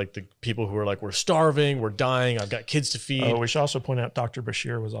dynamic with like the people who are like, we're starving, we're dying, I've got kids to feed. Oh, we should also point out Dr.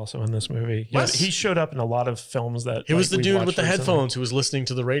 Bashir was also in this movie. Yes. He showed up in a lot of films that he was the dude with the headphones who was listening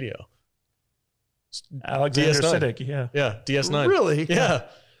to the radio. Alexander DS9. Siddig, yeah, DS9. Really? Yeah.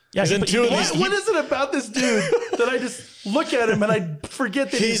 Yeah, he's in 2 of these. What is it about this dude that I just look at him and I forget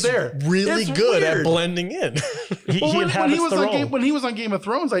that he's there? Really it's good weird. at blending in. When he was on Game of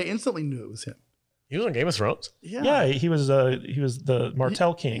Thrones, I instantly knew it was him. He was on Game of Thrones? Yeah, he was the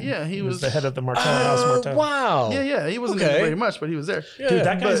Martell King. Yeah, he was the head of the Martell House Martell. Wow. Yeah, he wasn't in it very much, but he was there. Yeah, dude,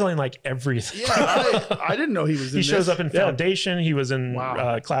 that guy's in like everything. Yeah, I didn't know he was in He shows up in Foundation. He was in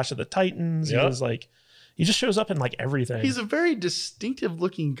Clash of the Titans. Yep. He was like, he just shows up in like everything. He's a very distinctive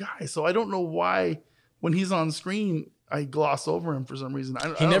looking guy, so I don't know why when he's on screen I gloss over him for some reason.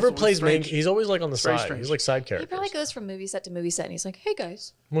 He never plays main. He's always like on the side. Strange. He's like side character. He probably goes from movie set to movie set, and he's like, "Hey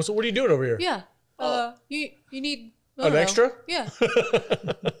guys, well, so what are you doing over here? Yeah, you need an extra? Yeah."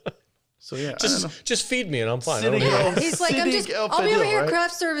 So yeah, just feed me and I'm fine. He's like, I'll be over here,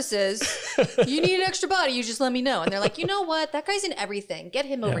 craft services. You need an extra body, you just let me know. And they're like, you know what? That guy's in everything. Get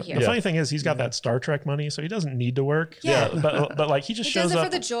him over here. The funny thing is, he's got that Star Trek money, so he doesn't need to work. Yeah, but like he just shows up. He does it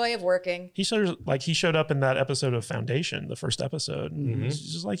for the joy of working. He showed up in that episode of Foundation, the first episode. And he's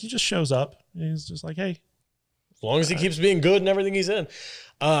just like, he just shows up. He's just like, hey. As long as he keeps being good in everything he's in.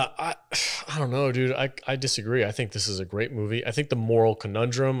 I don't know, dude. I disagree. I think this is a great movie. I think the moral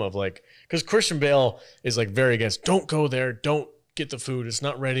conundrum of like, because Christian Bale is like very against, don't go there, don't get the food, it's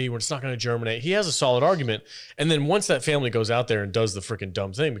not ready, it's not going to germinate. He has a solid argument. And then once that family goes out there and does the freaking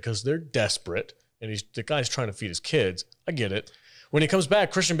dumb thing because they're desperate and the guy's trying to feed his kids, I get it. When he comes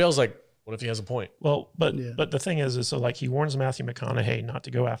back, Christian Bale's like, what if he has a point? Well, but the thing is so like he warns Matthew McConaughey not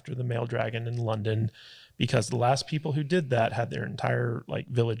to go after the male dragon in London because the last people who did that had their entire like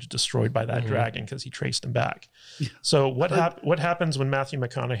village destroyed by that dragon because he traced him back. So what happens when Matthew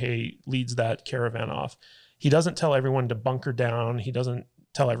McConaughey leads that caravan off? He doesn't tell everyone to bunker down. He doesn't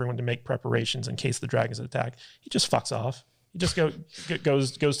tell everyone to make preparations in case the dragon's attack. He just fucks off. He just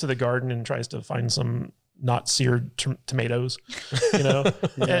goes to the garden and tries to find some not seared tomatoes, you know?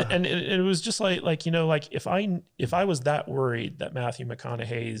 and it was just like, you know, like if I was that worried that Matthew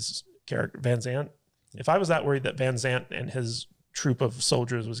McConaughey's character, Van Zandt, if I was that worried that Van Zandt and his troop of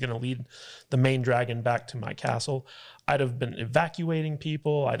soldiers was going to lead the main dragon back to my castle, I'd have been evacuating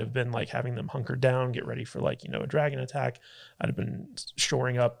people. I'd have been like having them hunker down, get ready for like, you know, a dragon attack. I'd have been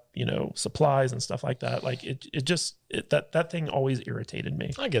shoring up, you know, supplies and stuff like that. Like that thing always irritated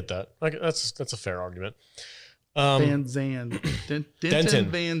me. I get that. Like that's a fair argument. Van Zandt. Denton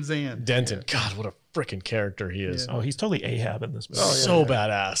Van Zandt. Denton. God, what a freaking character he is. Yeah. Oh, he's totally Ahab in this movie. So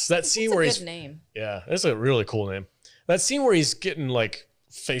badass. That scene where he's good name. Yeah, that's a really cool name. That scene where he's getting like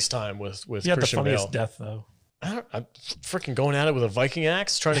FaceTime with he had Christian the funniest Bale. death though. I'm freaking going at it with a Viking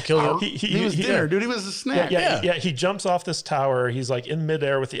axe, trying to kill him. He was dinner, dude. He was a snack. Yeah. He jumps off this tower. He's like in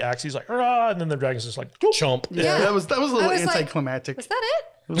midair with the axe. He's like, "Rah!" And then the dragon's just like, Chomp. Yeah, that was a little I was like, anticlimactic. Was that it?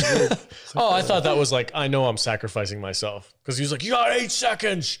 It was weird. Oh, I thought that was like, I know I'm sacrificing myself. Because he was like, you got 8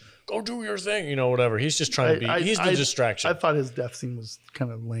 seconds. Go do your thing. You know, whatever. He's just trying to be, he's the distraction. I thought his death scene was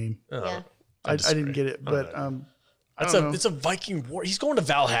kind of lame. Yeah. I didn't get it, but It's a Viking war. He's going to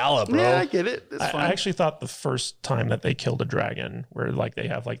Valhalla, bro. yeah, I get it. It's fine. I actually thought the first time that they killed a dragon, where like they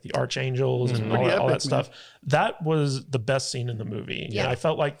have like the archangels and all epic, that stuff, that was the best scene in the movie. Yeah. And I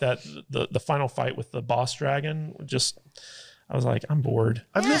felt like that the final fight with the boss dragon just, I was like, I'm bored.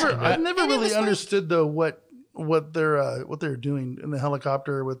 I've never And it really was like- understood though what they're doing in the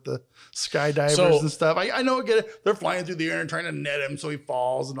helicopter with the skydivers So- and stuff. I know, I get it. They're flying through the air and trying to net him so he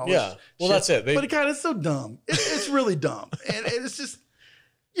falls and all. Yeah. This Well, shit. that's it. But God, it's so dumb. It's really dumb, and it's just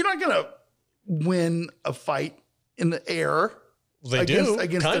you're not gonna win a fight in the air. They do.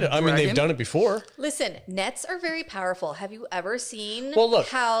 against Kind a of. I mean, they've dragon. done it before. Listen, nets are very powerful. Have you ever seen Well, look.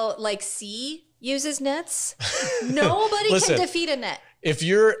 how like sea uses nets? Nobody Listen. can defeat a net. If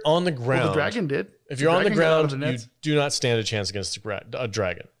you're on the ground, Well, the dragon did. if you're on the dragon got out of ground, the you nets. do not stand a chance against a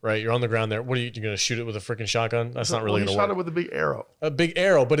dragon, right? You're on the ground there. What are you going to shoot it with a freaking shotgun? That's not really Well, he going shot to it work. with a big arrow. A big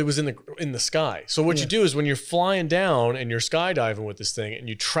arrow, but it was in the sky. So what you do is when you're flying down and you're skydiving with this thing and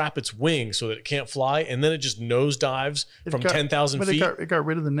you trap its wings so that it can't fly, and then it just nosedives from 10,000 but feet. it got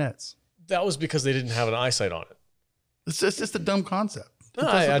rid of the nets. That was because they didn't have an eyesight on it. It's just a dumb concept. No,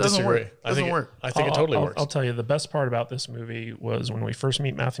 I disagree. Work. I think work. I think it totally works. I'll tell you, the best part about this movie was when we first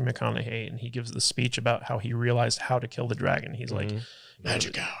meet Matthew McConaughey and he gives the speech about how he realized how to kill the dragon. He's like,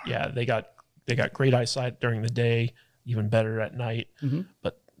 Magic hour. yeah, they got great eyesight during the day, even better at night.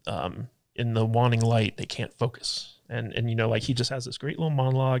 But in the waning light, they can't focus. And you know, like he just has this great little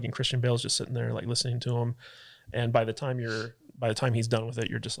monologue, and Christian Bale's just sitting there like listening to him. And by the time he's done with it,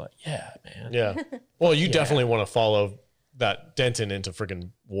 you're just like, yeah, man. Yeah. Well, you definitely want to follow that Denton into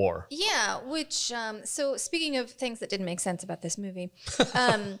freaking war. Yeah, which so speaking of things that didn't make sense about this movie,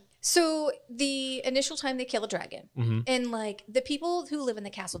 so the initial time they kill a dragon, and like the people who live in the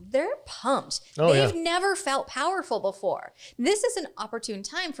castle, they're pumped. Oh, They've never felt powerful before. This is an opportune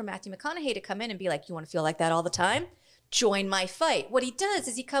time for Matthew McConaughey to come in and be like, "You want to feel like that all the time? Join my fight." What he does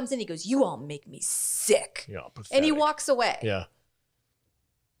is he comes in, he goes, "You all make me sick," Yeah, and he pathetic. walks away. Yeah.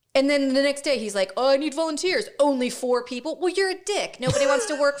 And then the next day he's like, "Oh, I need volunteers. Only 4 people." Well, you're a dick. Nobody wants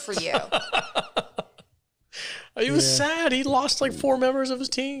to work for you. He was sad. He lost like 4 members of his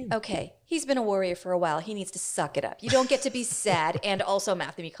team. Okay, he's been a warrior for a while. He needs to suck it up. You don't get to be sad and also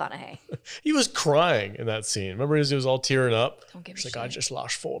Matthew McConaughey. He was crying in that scene. Remember, he was all tearing up. Don't give a He's like, shit. I just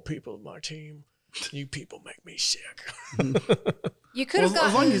lost 4 people of my team. You people make me sick. You could Well, have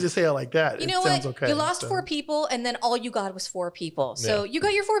as long gotten. as you say it like that, You it know sounds what? okay. You lost So- 4 people, and then all you got was 4 people. So Yeah. you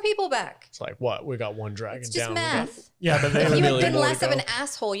got your 4 people back. It's like, what? We got 1 dragon It's just down. math. Yeah, but We If got you a had million been more less to of go. an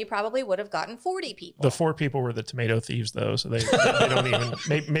asshole, you probably would have gotten 40 people. the 4 people were the tomato thieves, though, so they don't even.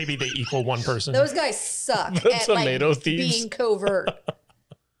 Maybe they equal 1 person. Those guys suck at tomato like thieves. being covert.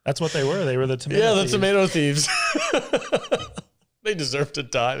 That's what they were. They were the tomato. Yeah, the thieves. tomato thieves. They deserve to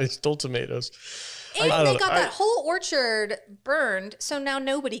die. They stole tomatoes. And I they don't know. got that whole orchard burned, so now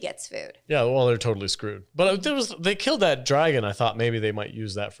nobody gets food. Yeah, well, they're totally screwed. But they killed that dragon. I thought maybe they might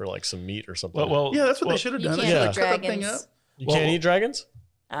use that for like some meat or something. Well, Yeah, that's what they should have You done. can't They should eat have cut that thing up. dragons. you can't eat dragons?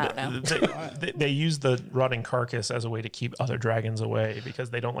 I don't know. they use the rotting carcass as a way to keep other dragons away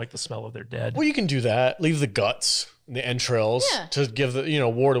because they don't like the smell of their dead. Well, you can do that. Leave the guts, the entrails Yeah. to give the,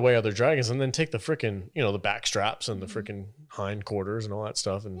 ward away other dragons, and then take the freaking, the back straps and the freaking hind quarters and all that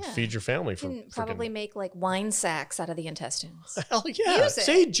stuff and Yeah. feed your family You for can probably freaking. make like wine sacks out of the intestines. Hell yeah. Use it.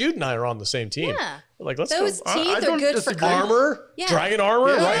 See, Jude and I are on the same team. Yeah. We're like, let's Those go. teeth I are don't good for disagree. Armor, Yeah. dragon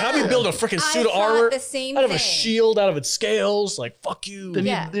armor, Yeah. right? How do you build a freaking I suit of thought armor the same out of a thing. shield, out of its scales? Like, fuck you. Then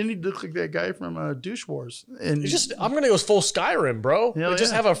Yeah. you look like that guy from Douche Wars. And I'm gonna go full Skyrim, bro. Hell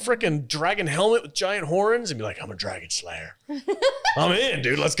Just yeah. have a freaking dragon helmet with giant horns and be like, I'm a dragon slayer. I'm in,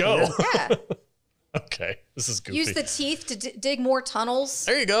 dude. Let's go. Yeah. Okay, this is goofy. Use the teeth to dig more tunnels.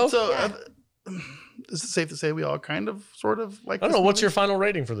 There you go. so Yeah. is it safe to say we all kind of, sort of like? I don't know. What's your final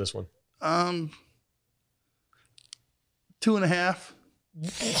rating for this one? 2.5.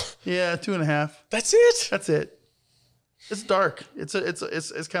 Yeah, 2.5. That's it. That's it. It's dark. It's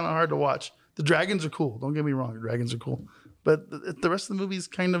kind of hard to watch. The dragons are cool. Don't get me wrong. The dragons are cool, but the rest of the movie is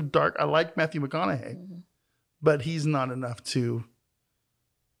kind of dark. I like Matthew McConaughey, but he's not enough to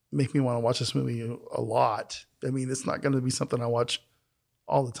make me want to watch this movie a lot. I mean, it's not going to be something I watch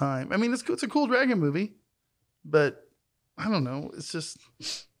all the time. I mean, it's a cool dragon movie, but I don't know. It's just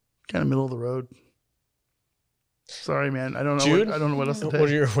kind of middle of the road. Sorry, man. I don't know. Jude? I don't know what else to What take.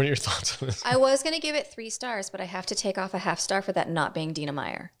 are your thoughts on this? I was going to give it 3 stars, but I have to take off a half star for that not being Dina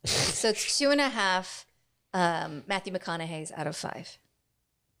Meyer. So it's 2.5 Matthew McConaughey's out of 5.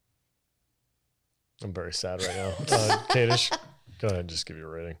 I'm very sad right now. Kadish, go ahead and just give you a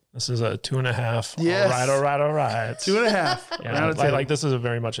rating. This is a 2.5. Yes. All right. 2.5. Yeah, like this is a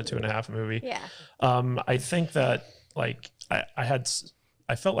very much a 2.5 movie. Yeah. I think that like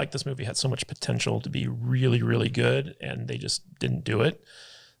I felt like this movie had so much potential to be really, really good, and they just didn't do it.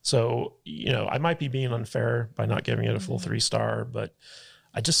 So, you know, I might be being unfair by not giving it a full 3-star, but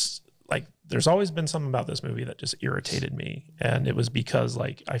I just like, there's always been something about this movie that just irritated me. And it was because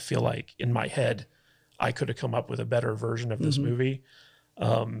like, I feel like in my head, I could have come up with a better version of this movie.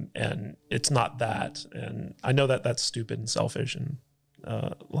 And it's not that. And I know that that's stupid and selfish and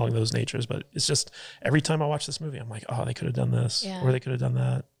along those natures, but it's just every time I watch this movie, I'm like, oh, they could have done this or they could have done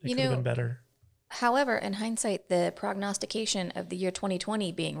that. It could have been better. However, in hindsight, the prognostication of the year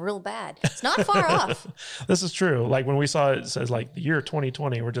 2020 being real bad, it's not far off. This is true. Like when we saw it says like the year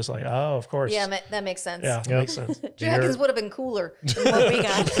 2020, we're just like, oh, of course. Yeah, that makes sense. Yeah, that makes sense. Dragons would have been cooler than what we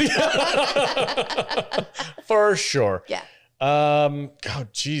got. For sure. Yeah. Oh,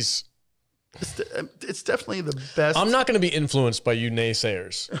 geez. It's definitely the best. I'm not going to be influenced by you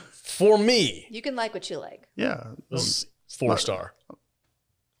naysayers. For me, You can like what you like. Yeah. this is 4-star.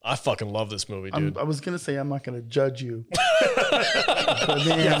 I fucking love this movie, dude. I was going to say I'm not going to judge you.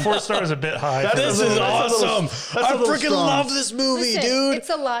 Yeah, 4 stars is a bit high. This is awesome. I freaking strong. love this movie, Listen, dude. it's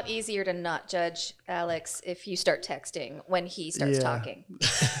a lot easier to not judge Alex if you start texting when he starts Yeah. talking.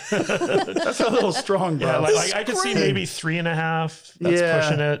 That's a little strong, bro. Yeah, like I could see maybe 3.5. That's yeah,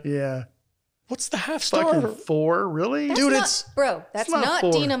 pushing it. Yeah. What's the half star? Fucking 4, really? That's Dude, not- it's- bro. That's not not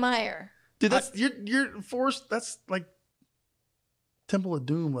 4. Dina Meyer. Dude, that's you're forced. That's like Temple of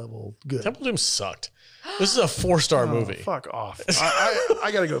Doom level good. Temple Doom sucked. This is a 4-star movie. Fuck off.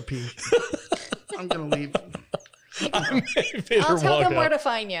 I gotta go pee. I'm gonna leave. I made her I'll tell walk them where out. to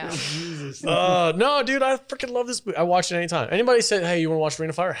find you. Jesus. No, dude, I freaking love this movie. I watch it anytime. Anybody said, "Hey, you want to watch Ring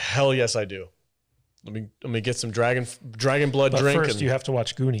of Fire?" Hell yes, I do. Let me get some dragon blood But drink. first, and, you have to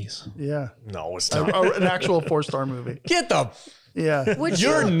watch Goonies. Yeah. no, it's not. An actual 4-star movie. Get the. Yeah.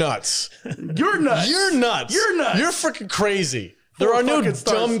 You're nuts. You're nuts. You're nuts. You're nuts. You're freaking crazy. There are no fucking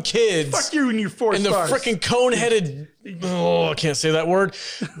stars. dumb kids. Fuck you and your 4 And the stars. freaking cone-headed. Oh, I can't say that word.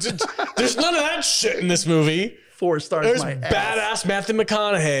 There's none of that shit in this movie. 4 stars. There's my ass. badass Matthew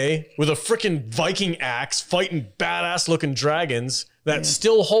McConaughey with a freaking Viking axe fighting badass looking dragons that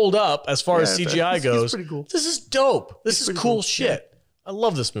still hold up as far as Yeah, CGI he's goes. pretty cool. This is dope. This is pretty cool cool. shit. I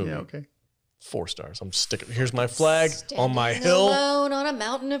love this movie. Yeah. Okay. 4 stars. I'm sticking. Here's my flag on my Standing hill. alone on a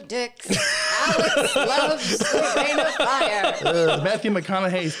mountain of dicks. Alex loves the Rain of Fire. Matthew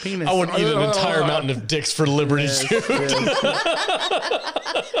McConaughey's penis. I would eat an entire mountain of dicks for liberty, dude.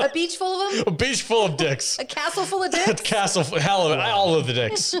 A beach full of them? A beach full of dicks. A castle full of A dicks? castle, all of the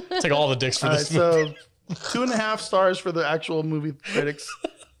dicks. Take all the dicks for All right, this movie. so 2.5 stars for the actual movie critics,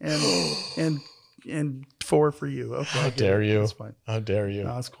 and 4 for you. Okay, How dare you? That's fine. How dare you?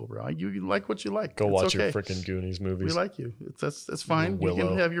 No, that's cool, bro. You like what you like. Go It's watch okay. your freaking Goonies We movies. like you. That's fine. You Willow.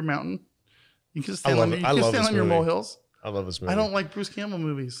 can have your mountain. You can stand love on, it. you I can love stand this on your movie. molehills. I love this movie. I don't like Bruce Campbell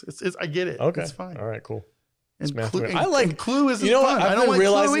movies. It's I get it. Okay. It's fine. All right, cool. And Matthew- Clue, I like- and Clue isn't you know what? fun. I've I don't been like Clue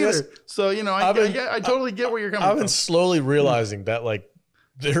realizing either. this. So I totally get where you're coming I've from. been slowly realizing that like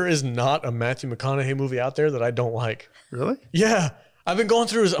there is not a Matthew McConaughey movie out there that I don't like. Really? Yeah. I've been going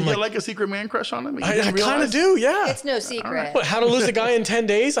through. I'm You like, like a secret man crush on him? You I didn't kind of realize? do. Yeah. It's no secret. What, How to Lose a Guy in 10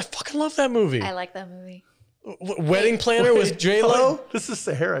 Days? I fucking love that movie. I like that movie. Wedding Planner with J Lo, This is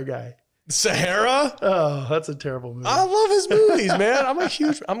Sahara guy. Sahara. Oh, that's a terrible movie. I love his movies, man.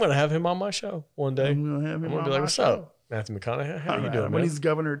 I'm gonna have him on my show one day. I'm gonna have him I'm gonna on be like, my "What's show." up, Matthew McConaughey? How you doing, When man? he's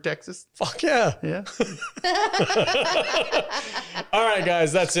governor of Texas. Fuck yeah! Yeah. All right,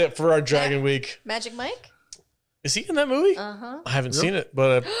 guys, that's it for our Dragon Week. Magic Mike? Is he in that movie? Uh-huh. I haven't seen it,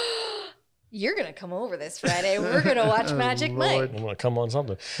 but You're going to come over this Friday. We're going to watch Magic Lord. Mike. I'm gonna come on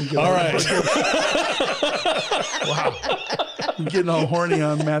something. All right. Wow. I'm getting all horny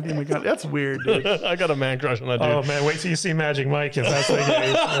on Matthew McConaughey. That's weird, dude. I got a man crush on that dude. Oh man, wait till you see Magic Mike. If that's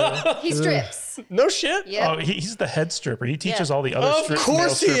the He strips. No shit. Yep. Oh, he's the head stripper. He teaches Yeah. all the other Of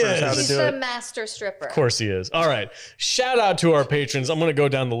course he male strippers is. how to He's do the it. master stripper. Of course he is. All right. Shout out to our patrons. I'm going to go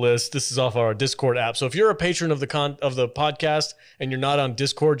down the list. This is off our Discord app. So if you're a patron of the podcast and you're not on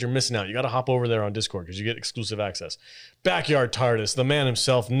Discord, you're missing out. You got to hop over there on Discord because you get exclusive access. Backyard TARDIS, the man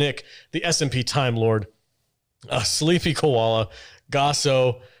himself, Nick, the S&P Time Lord, Sleepy Koala,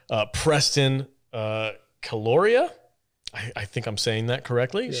 Gasso, Preston, Caloria. I think I'm saying that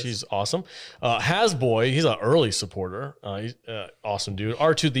correctly. Yes. She's awesome. Hasboy, he's an early supporter. He's awesome dude.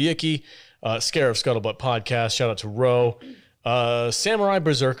 R2 the Icky, Scarab Scuttlebutt Podcast. Shout out to Ro. Samurai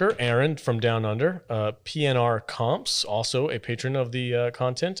Berserker, Aaron from Down Under. PNR Comps, also a patron of the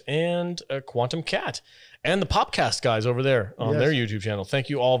content. And Quantum Cat. And the Popcast guys over there on their YouTube channel.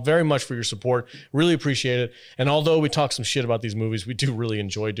 Thank you all very much for your support. Really appreciate it. And although we talk some shit about these movies, we do really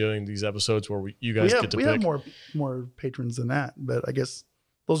enjoy doing these episodes where you guys get to pick. We have more patrons than that, but I guess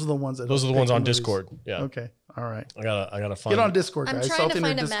those are the ones that those are the ones on Discord. Yeah. Okay. All right. I gotta find. Get on Discord, guys. I'm trying to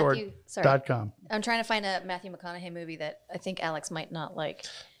find a saltynerdiscord.com. I'm trying to find a Matthew McConaughey movie that I think Alex might not like.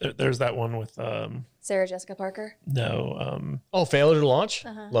 There's that one with Sarah Jessica Parker. no Failure to Launch.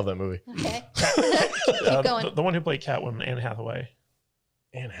 Love that movie. Okay. Keep going. the one who played Catwoman, Anne Hathaway.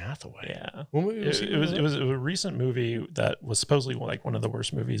 Anne Hathaway. Yeah, What movie was it was a recent movie that was supposedly like one of the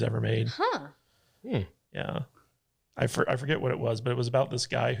worst movies ever made. Huh. Yeah. I forget what it was, but it was about this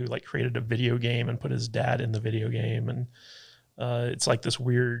guy who like created a video game and put his dad in the video game, and it's like this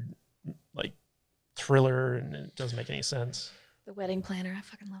weird like thriller, and it doesn't make any sense. The Wedding Planner. I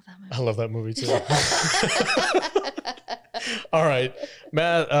fucking love that movie. I love that movie too. All right,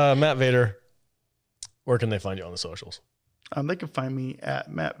 Matt Vader. Where can they find you on the socials? They can find me at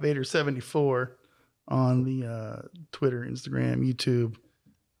MattVader74 on the Twitter, Instagram, YouTube.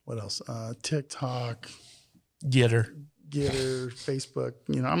 What else? TikTok. Getter, Facebook.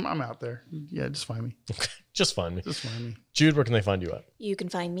 You know, I'm out there. Yeah, just find me. Okay, just find me. Just find me. Jude, where can they find you at? You can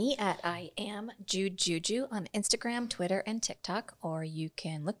find me at I am Jude Juju on Instagram, Twitter, and TikTok, or you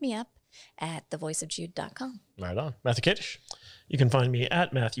can look me up at thevoiceofjude.com. Right on. Matthew Kadish. You can find me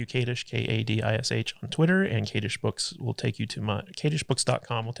at Matthew Kadish, Kadish on Twitter, and Kadish Books will take you to my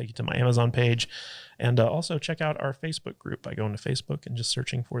kadishbooks.com will take you to my Amazon page. And also check out our Facebook group by going to Facebook and just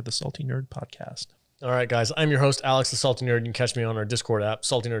searching for the Salty Nerd Podcast. All right, guys. I'm your host, Alex the Salty Nerd. You can catch me on our Discord app,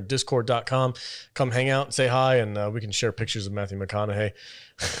 saltynerddiscord.com. Come hang out and say hi, and we can share pictures of Matthew McConaughey.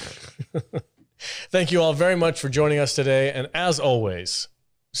 Thank you all very much for joining us today. And as always,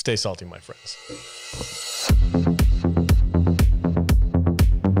 stay salty, my friends.